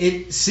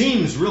it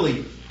seems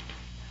really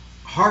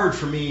hard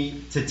for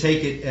me to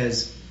take it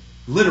as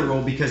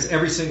literal because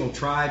every single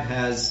tribe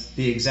has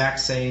the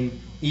exact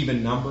same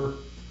even number.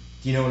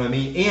 Do you know what I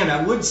mean? And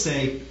I would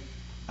say,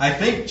 I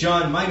think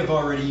John might have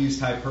already used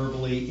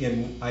hyperbole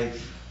in, I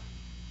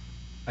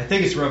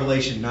think it's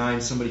Revelation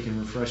 9, somebody can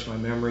refresh my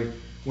memory,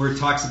 where it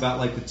talks about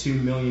like the 2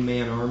 million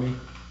man army.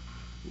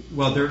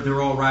 Well,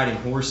 they're all riding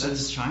horses.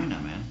 That's China,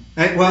 man.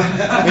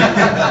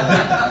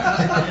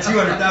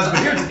 200,000.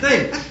 But here's the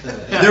thing.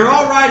 They're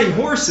all riding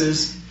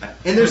horses,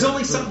 and there's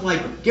only something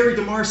like, Gary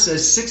DeMar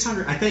says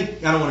 600, I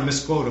don't want to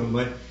misquote him,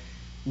 but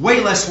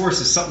way less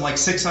horses, something like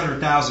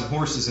 600,000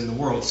 horses in the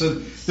world. So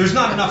there's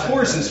not enough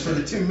horses for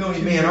the 2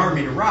 million man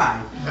army to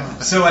ride.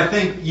 So I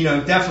think,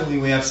 definitely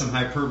we have some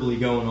hyperbole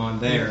going on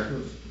there.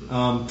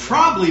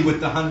 Probably with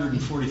the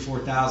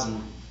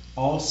 144,000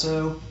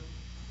 also,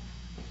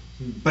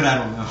 but I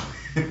don't know.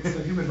 So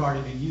he would have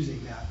already been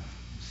using that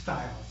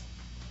style.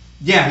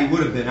 Yeah, he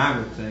would have been, I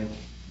would think.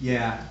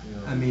 Yeah.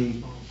 I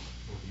mean,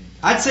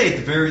 I'd say at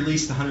the very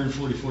least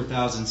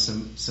 144,000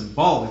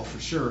 symbolic for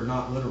sure,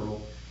 not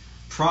literal.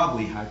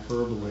 Probably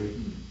hyperbole.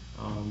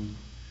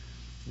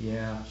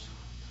 Yeah.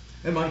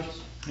 Hey, Mike.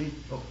 Hey,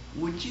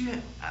 would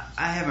you?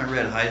 I haven't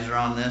read Heiser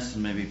on this,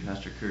 and maybe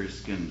Pastor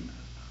Curtis can.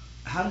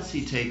 How does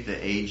he take the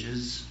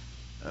ages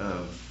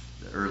of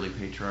the early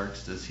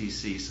patriarchs? Does he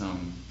see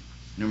some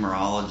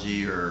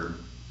numerology or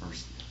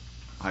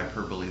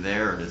hyperbole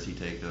there, or does he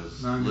take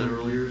those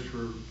literally? Years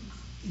for.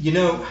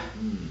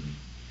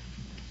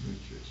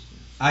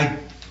 I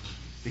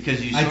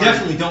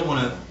definitely don't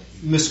want to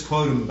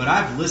misquote him, but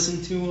I've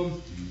listened to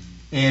him,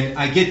 and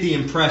I get the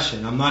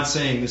impression, I'm not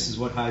saying this is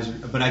what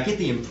Heiser, but I get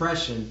the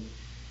impression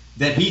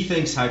that he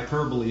thinks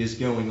hyperbole is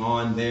going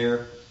on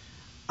there.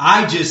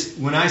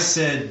 When I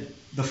said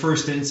the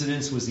first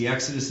incidence was the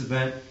Exodus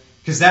event,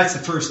 because that's the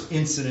first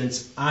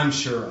incidence I'm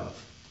sure of.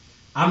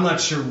 I'm not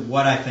sure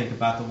what I think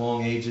about the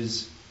long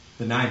ages,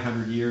 the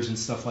 900 years and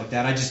stuff like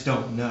that. I just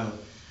don't know.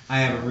 I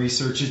haven't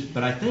researched it,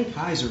 but I think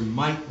Heiser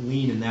might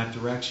lean in that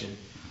direction.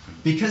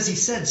 Because he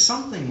said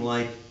something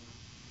like,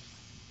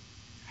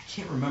 I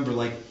can't remember,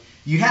 like,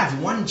 you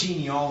have one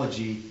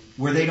genealogy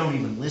where they don't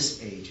even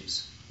list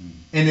ages.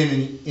 And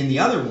then in the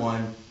other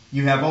one,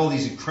 you have all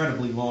these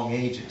incredibly long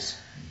ages.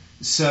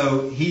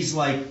 So he's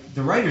like,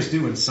 the writer's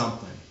doing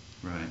something.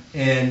 Right.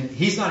 And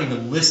he's not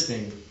even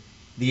listing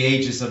the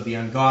ages of the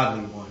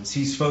ungodly ones.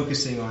 He's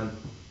focusing on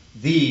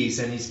these,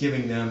 and he's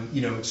giving them,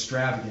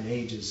 extravagant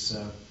ages.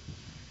 So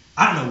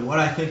I don't know what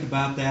I think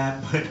about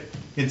that, but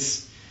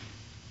it's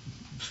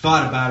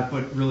thought about it,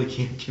 but really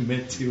can't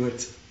commit to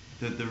it.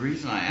 The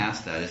reason I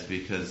ask that is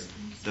because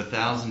the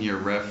 1,000-year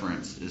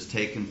reference is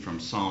taken from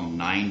Psalm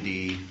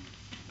 90,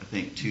 I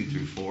think 2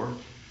 through 4,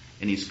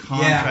 and he's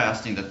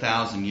contrasting the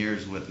 1,000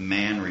 years with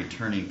man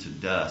returning to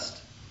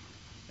dust,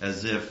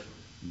 as if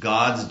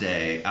God's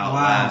day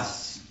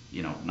outlasts,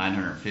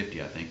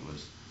 950, I think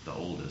was the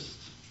oldest.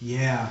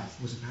 Yeah,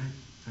 was it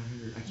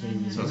 900? I can't even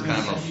remember. So it's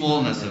kind of a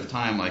fullness of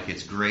time, like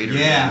it's greater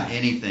than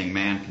anything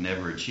man can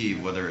ever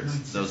achieve, whether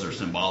those are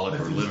symbolic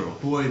or literal.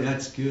 Boy,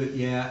 that's good.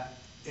 Yeah.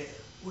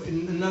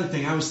 Another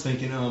thing I was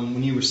thinking,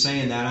 when you were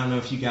saying that, I don't know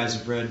if you guys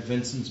have read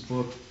Vincent's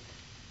book,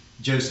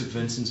 Joseph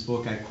Vincent's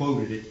book. I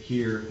quoted it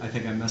here. I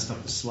think I messed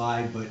up the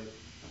slide, but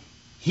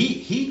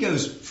he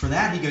goes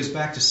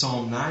back to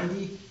Psalm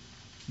 90.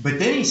 But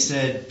then he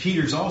said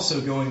Peter's also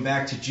going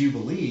back to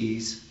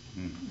Jubilees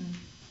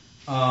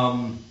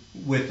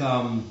with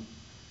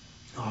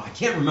I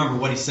can't remember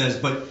what he says,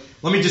 but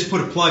let me just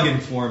put a plug in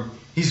for him.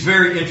 He's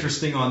very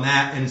interesting on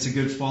that, and it's a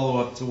good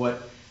follow-up to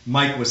what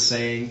Mike was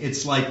saying.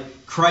 It's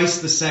like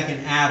Christ the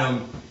second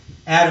Adam.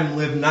 Adam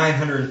lived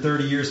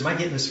 930 years. Am I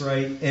getting this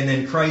right? And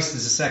then Christ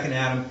is the second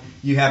Adam.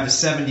 You have the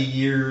 70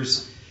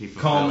 years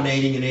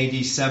culminating in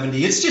AD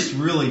 70. It's just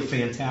really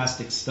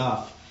fantastic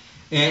stuff.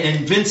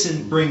 And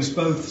Vincent brings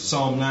both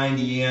Psalm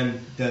 90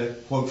 and the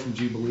quote from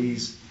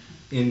Jubilees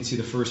into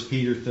the First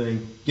Peter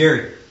thing.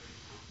 Gary.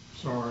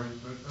 Sorry,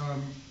 but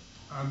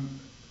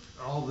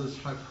all this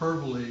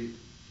hyperbole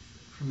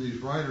from these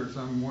writers,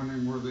 I'm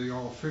wondering, were they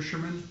all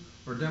fishermen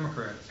or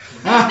Democrats?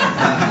 Well,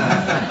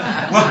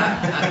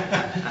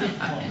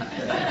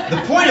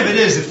 the point of it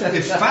is,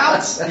 if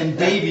Fouts and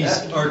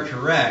Davies are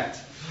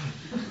correct,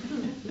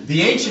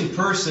 the ancient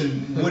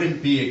person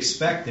wouldn't be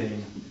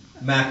expecting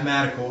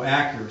mathematical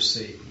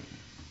accuracy.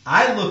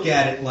 I look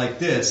at it like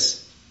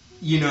this.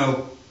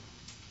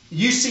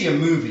 You see a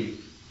movie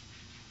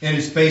and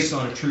it's based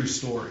on a true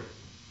story.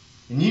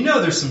 And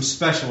there's some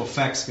special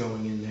effects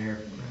going in there.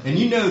 And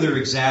they're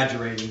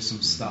exaggerating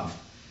some stuff.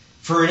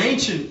 For an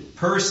ancient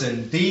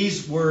person,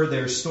 these were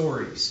their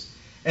stories.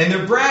 And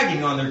they're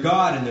bragging on their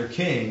God and their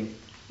king.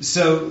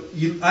 So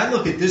I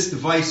look at this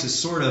device as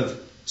sort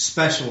of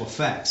special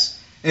effects.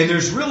 And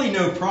there's really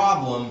no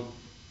problem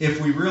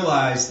if we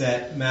realize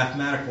that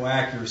mathematical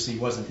accuracy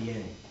wasn't the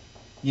aim.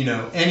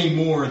 Any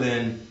more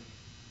than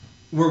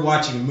we're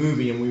watching a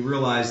movie and we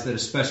realize that a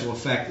special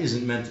effect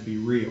isn't meant to be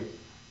real.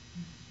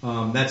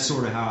 That's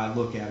sort of how I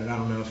look at it. I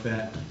don't know if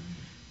that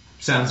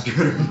sounds good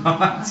or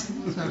not.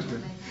 Sounds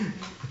good.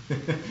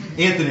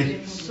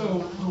 Anthony.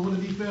 So would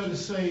it be fair to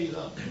say,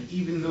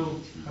 even though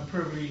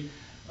hyperbole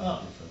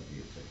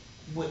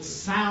would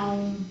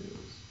sound,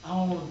 I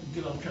don't want to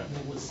get off track,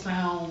 but would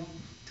sound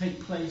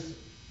take place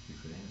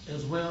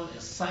as well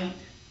as sight?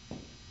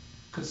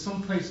 Because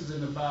some places in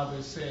the Bible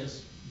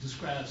it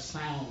describes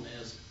sound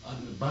as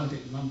an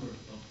abundant number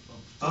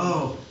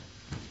of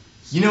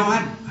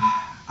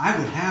I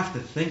would have to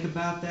think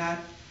about that.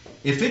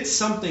 If it's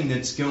something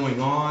that's going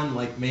on,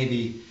 like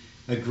maybe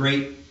a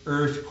great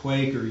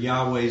earthquake or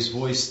Yahweh's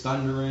voice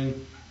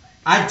thundering,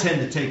 I tend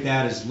to take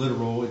that as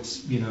literal. It's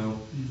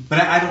but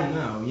I don't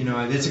know.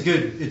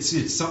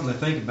 It's something to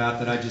think about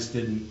that I just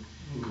didn't.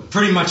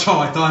 Pretty much all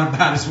I thought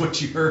about is what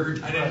you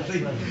heard. I didn't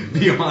think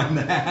beyond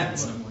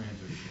that.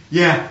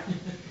 Yeah.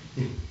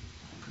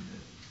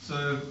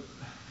 So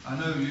I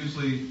know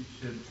usually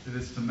if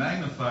it's to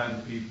magnify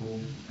the people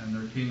and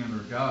their king and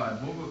their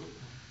God,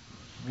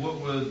 what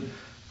would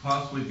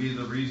possibly be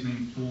the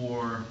reasoning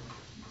for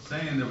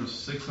saying there was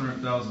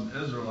 600,000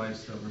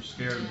 Israelites that were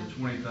scared of the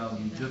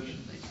 20,000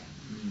 Egyptians?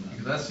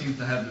 Because that seems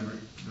to have the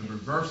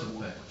reverse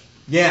effect.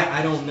 Yeah,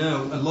 I don't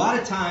know. A lot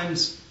of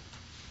times,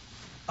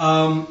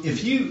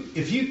 if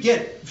you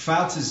get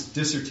Fouts'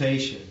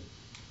 dissertation,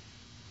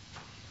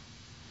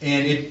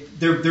 and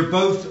they're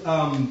both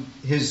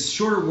his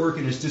shorter work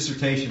and his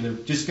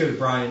dissertation. Just go to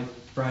Brian's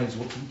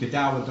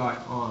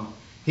Godawa.com.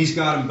 He's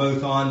got them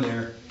both on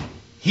there.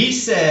 He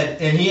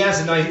said, and he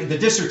has the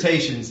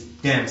dissertation's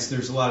dense.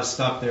 There's a lot of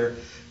stuff there.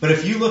 But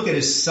if you look at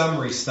his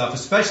summary stuff,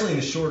 especially in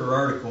the shorter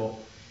article,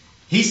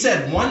 he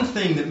said one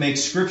thing that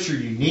makes Scripture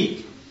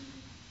unique,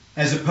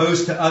 as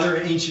opposed to other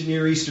ancient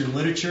Near Eastern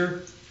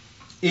literature,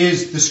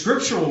 is the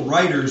scriptural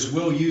writers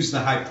will use the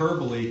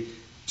hyperbole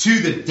to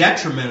the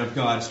detriment of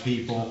God's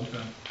people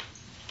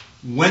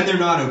when they're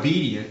not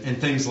obedient and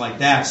things like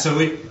that. So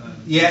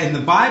in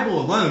the Bible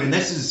alone, and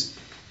this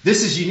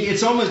is unique.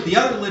 It's almost the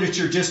other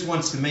literature just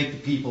wants to make the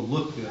people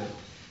look good,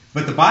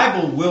 but the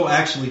Bible will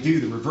actually do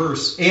the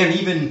reverse. And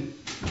even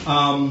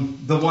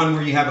the one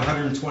where you have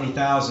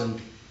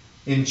 120,000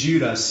 in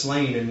Judah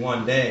slain in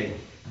one day.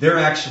 They're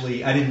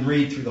actually, I didn't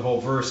read through the whole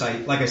verse.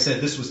 Like I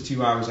said, this was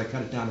 2 hours. I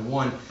cut it down to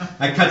one.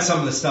 I cut some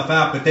of the stuff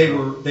out, but they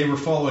were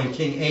following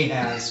King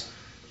Ahaz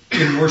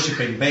in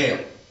worshiping Baal.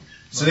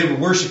 So they were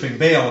worshiping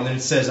Baal, and then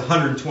it says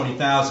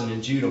 120,000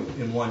 in Judah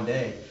in one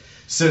day.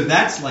 So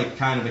that's like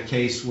kind of a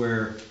case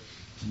where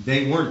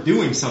they weren't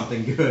doing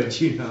something good,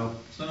 So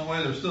in a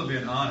way, they're still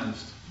being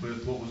honest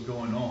with what was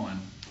going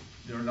on.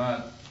 They're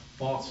not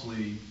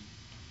falsely.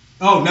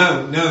 Oh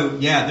no,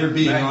 yeah, they're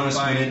being honest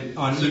on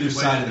either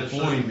side of the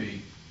coin.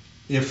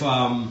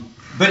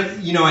 But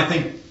I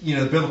think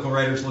the biblical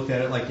writers look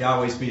at it like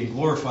Yahweh's being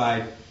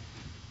glorified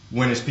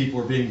when his people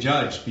are being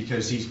judged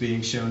because he's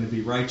being shown to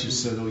be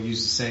righteous. So they'll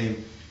use the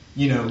same,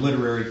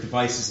 literary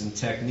devices and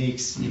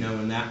techniques,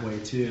 in that way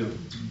too.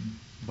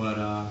 But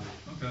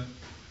okay.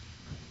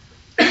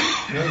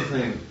 The other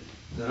thing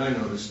that I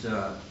noticed,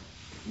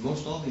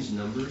 most all these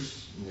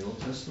numbers in the Old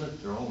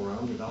Testament, they're all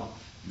rounded off.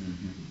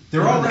 Mm-hmm.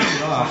 They're all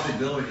rounded off.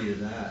 Possibility of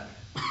that.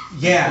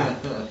 Yeah.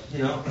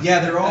 Yeah,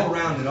 they're all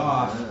rounded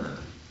off.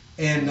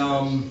 And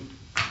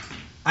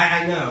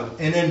I know.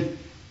 And then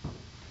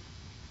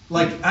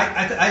like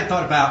I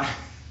thought about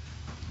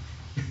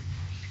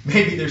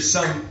maybe there's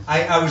some.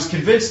 I was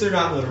convinced they're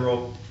not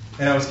literal,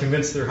 and I was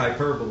convinced they're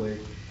hyperbole,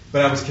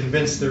 but I was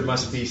convinced there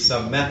must be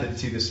some method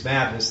to this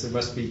madness. There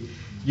must be,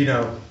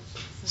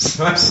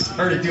 So I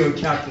started doing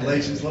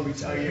calculations. Let me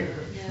tell you,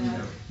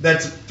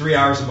 that's 3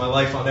 hours of my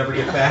life I'll never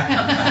get back.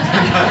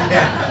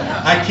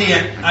 I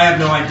can't. I have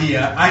no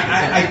idea.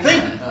 I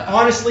think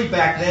honestly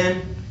back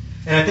then,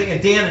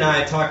 and Dan and I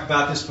had talked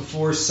about this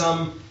before.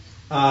 Some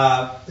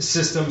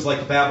systems like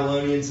the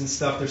Babylonians and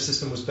stuff, their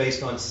system was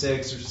based on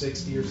 6 or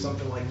 60 or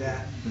something like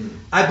that.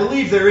 I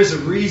believe there is a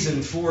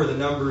reason for the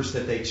numbers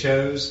that they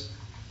chose,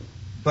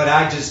 but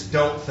I just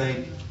don't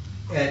think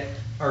at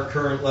our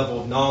current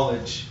level of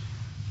knowledge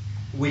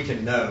we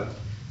can know.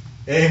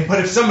 But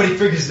if somebody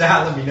figures it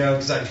out, let me know,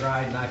 because I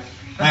tried and I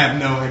have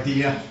no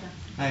idea.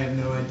 I have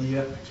no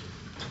idea.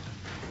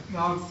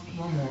 Now,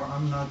 one more.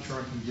 I'm not sure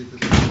I can get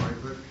this right,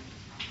 but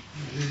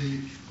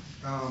the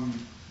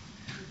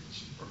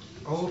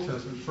Old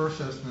Testament, First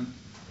Testament,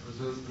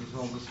 is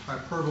all this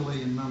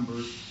hyperbole in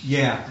numbers.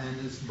 Yeah.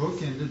 And it's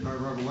bookended by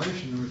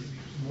Revelation with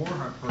more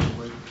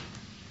hyperbole.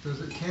 Does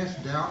it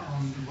cast doubt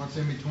on what's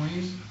in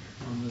between,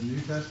 on the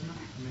New Testament?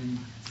 I mean,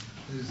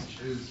 is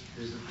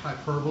it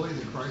hyperbole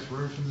that Christ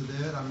rose from the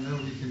dead? I know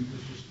we can,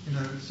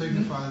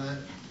 signify that.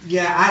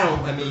 Yeah,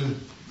 I mean,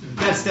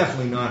 that's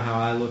definitely not how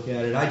I look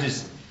at it.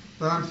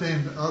 But I'm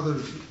saying that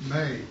others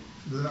may.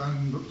 The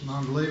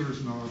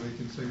non-believers know, they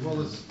can say,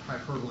 well, it's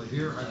hyperbole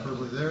here,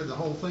 hyperbole there. The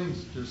whole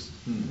thing's just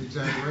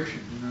exaggeration,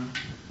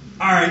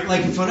 All right,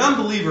 like if an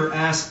unbeliever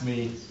asked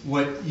me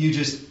what you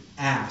just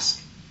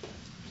asked,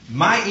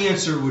 my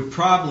answer would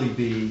probably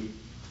be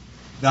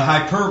the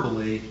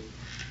hyperbole,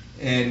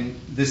 and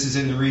this is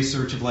in the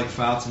research of like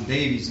Fouts and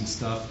Davies and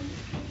stuff,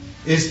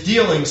 is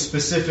dealing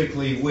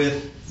specifically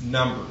with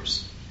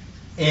numbers.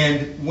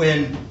 And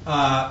when,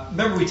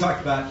 remember we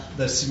talked about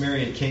the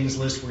Sumerian kings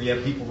list where you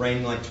have people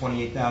reigning like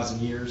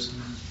 28,000 years?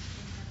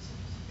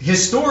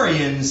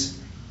 Historians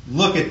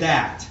look at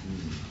that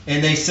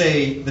and they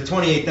say the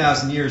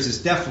 28,000 years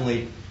is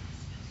definitely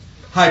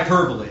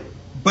hyperbole.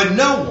 But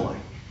no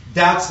one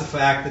doubts the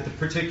fact that the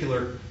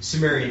particular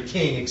Sumerian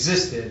king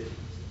existed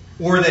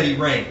or that he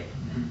reigned.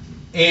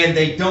 And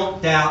they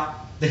don't doubt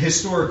the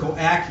historical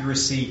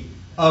accuracy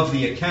of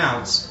the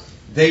accounts.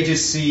 They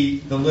just see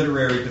the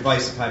literary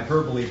device of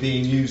hyperbole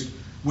being used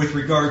with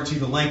regard to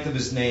the length of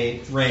his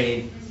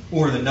reign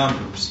or the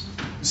numbers.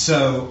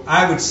 So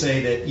I would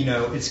say that,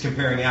 it's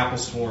comparing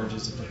apples to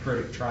oranges if a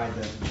critic tried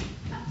that.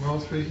 Well,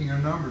 speaking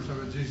of numbers, how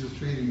about Jesus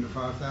feeding the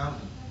 5,000?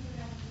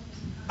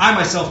 I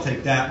myself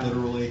take that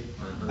literally.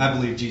 I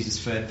believe Jesus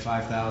fed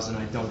 5,000.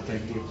 I don't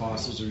think the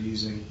apostles are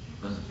using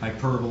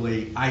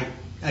hyperbole.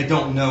 I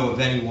don't know of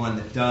anyone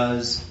that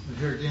does. But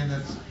here again,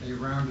 that's a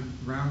round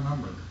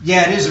number.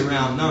 Yeah, it is a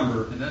round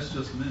number. And that's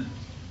just men.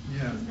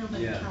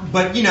 Yeah.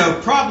 But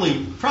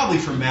probably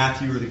from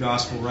Matthew or the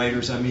gospel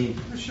writers. I mean,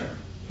 For sure.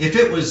 if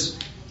it was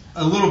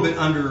a little bit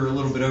under or a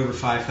little bit over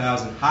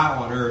 5,000,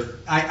 how on earth?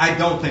 I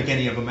don't think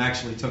any of them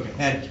actually took a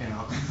head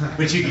count,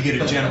 but you could get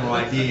a general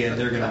idea, and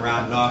they're going to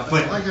round it off.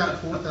 But I got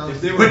 4,000.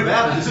 If they were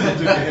Baptists, they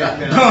took a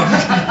head count.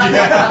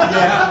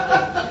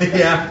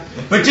 yeah.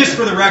 But just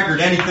for the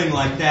record, anything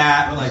like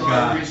that, like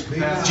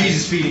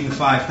Jesus feeding the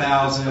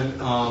 5,000,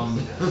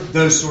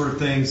 those sort of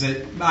things,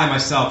 that I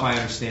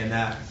understand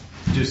that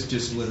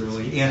just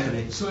literally.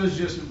 Anthony. So it's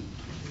just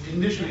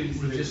initially it's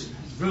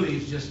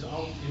just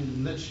all in the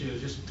nutshell,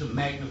 just to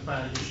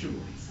magnify Yeshua.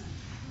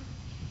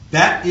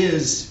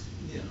 That's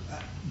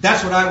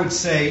what I would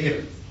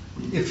say.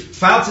 If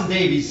Fouts and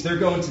Davies, they're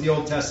going to the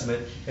Old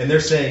Testament and they're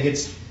saying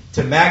it's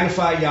to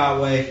magnify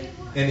Yahweh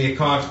and the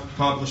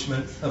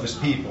accomplishment of his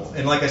people.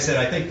 And like I said,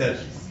 I think that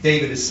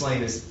David is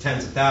slain as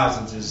tens of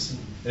thousands is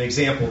an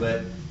example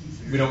that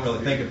we don't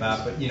really think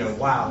about, but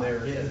wow,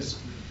 there it is.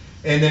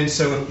 And then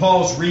so if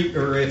John's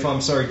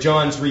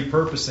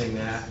repurposing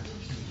that,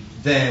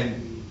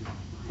 then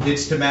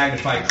it's to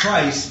magnify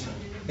Christ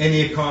and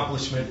the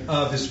accomplishment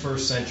of his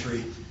first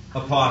century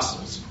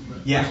apostles.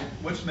 Yeah.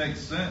 Which makes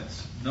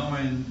sense,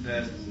 knowing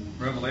that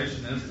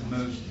Revelation is the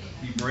most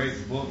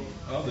Hebraic book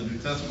of the New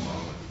Testament.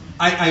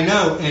 I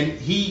know,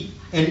 and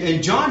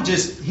and John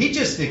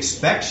just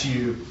expects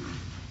you,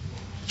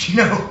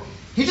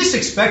 he just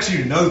expects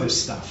you to know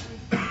this stuff.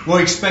 Well,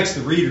 he expects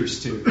the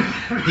readers to.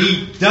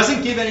 He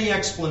doesn't give any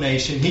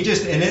explanation.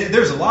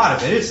 There's a lot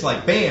of it. It's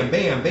like bam,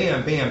 bam,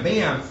 bam, bam,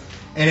 bam.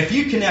 And if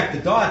you connect the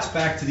dots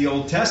back to the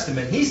Old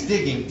Testament, he's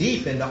digging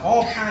deep into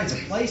all kinds of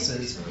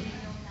places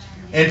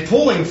and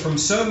pulling from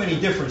so many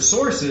different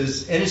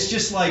sources. And it's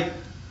just like,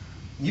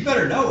 you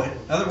better know it.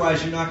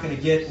 Otherwise, you're not going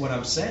to get what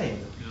I'm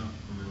saying.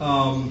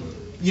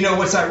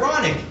 What's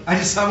ironic,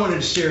 I wanted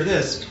to share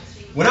this.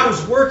 When I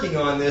was working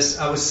on this,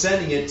 I was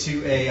sending it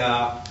to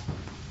a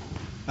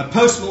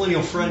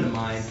post-millennial friend of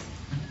mine.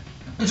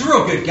 He's a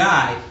real good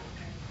guy,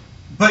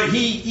 but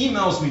he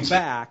emails me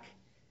back,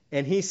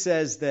 and he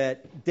says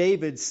that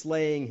David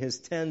slaying his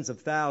tens of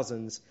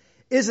thousands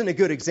isn't a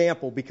good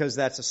example because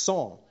that's a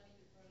song.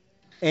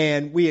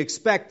 And we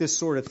expect this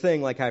sort of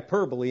thing like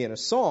hyperbole in a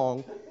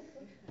song.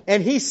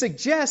 And he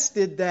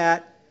suggested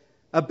that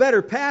a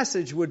better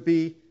passage would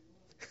be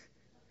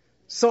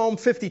Psalm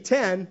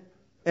 50:10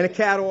 and a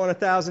cattle on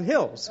 1,000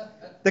 hills,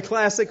 the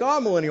classic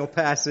amillennial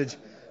passage.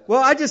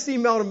 Well, I just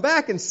emailed him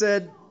back and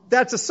said,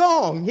 that's a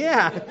song,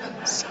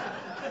 yeah.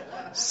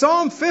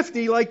 Psalm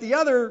 50, like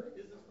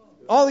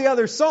all the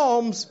other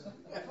Psalms,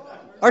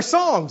 are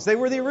songs. They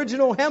were the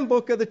original hymn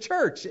book of the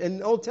church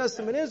in Old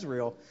Testament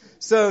Israel.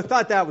 So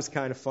thought that was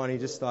kind of funny.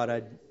 Just thought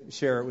I'd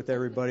share it with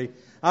everybody.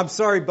 I'm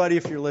sorry, buddy,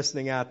 if you're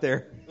listening out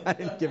there. I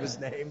didn't give his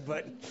name,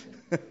 but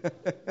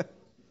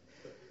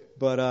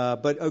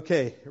but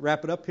okay,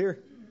 wrap it up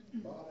here.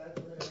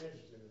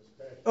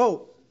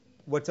 Oh,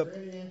 what's up?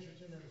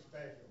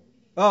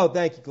 Oh,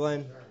 thank you,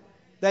 Glenn.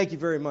 Thank you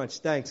very much.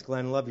 Thanks,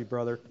 Glenn. Love you,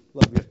 brother.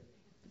 Love you.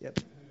 Yep.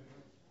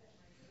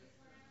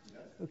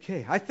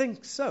 Okay, I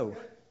think so.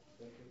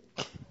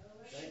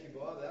 Thank you,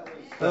 Bob.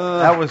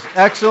 That was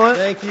excellent.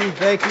 Thank you,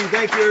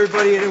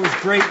 everybody. And it was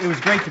great. It was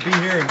great to be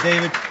here. And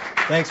David,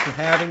 thanks for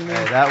having me.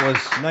 That was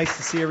nice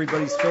to see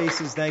everybody's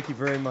faces. Thank you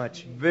very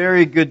much.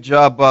 Very good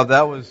job, Bob.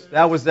 That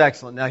was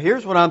excellent. Now,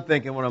 here's what I'm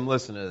thinking when I'm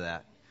listening to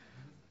that.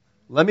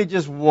 Let me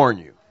just warn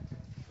you.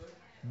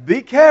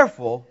 Be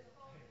careful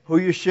who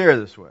you share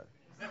this with.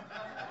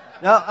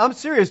 Now, I'm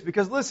serious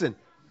because, listen,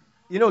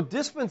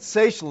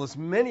 dispensationalists,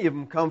 many of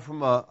them come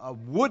from a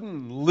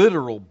wooden,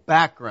 literal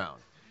background.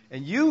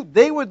 And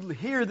they would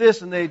hear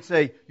this and they'd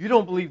say, you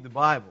don't believe the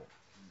Bible.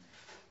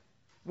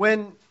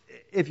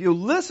 If you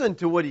listen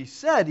to what he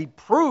said, he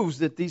proves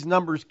that these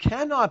numbers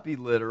cannot be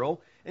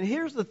literal. And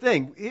here's the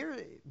thing.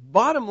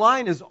 Bottom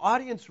line is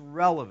audience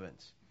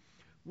relevance.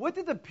 What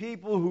did the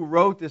people who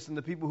wrote this and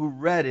the people who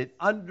read it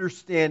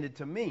understand it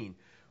to mean?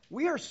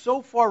 We are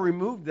so far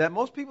removed that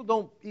most people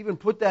don't even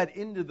put that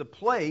into the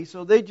play,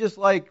 so they just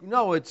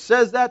no, it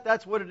says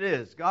that's what it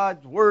is.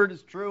 God's word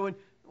is true. And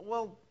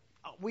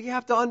we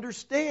have to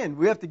understand.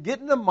 We have to get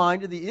in the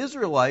mind of the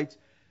Israelites.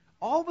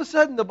 All of a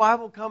sudden, the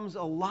Bible comes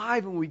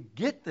alive and we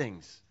get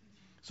things.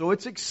 So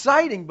it's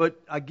exciting, but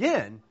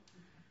again,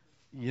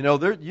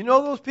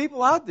 those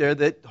people out there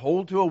that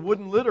hold to a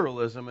wooden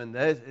literalism, and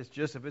it's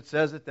just if it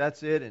says it,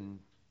 that's it, and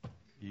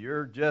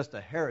you're just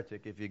a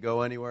heretic if you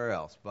go anywhere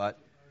else. But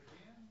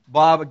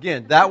Bob,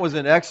 again, that was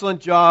an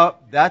excellent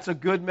job. That's a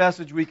good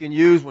message we can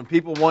use when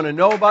people want to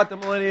know about the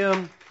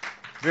millennium.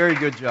 Very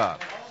good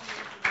job.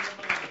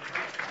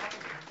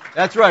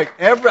 That's right.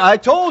 I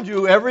told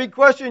you every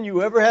question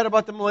you ever had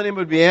about the millennium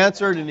would be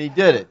answered, and he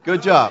did it.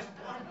 Good job.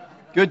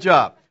 Good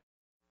job.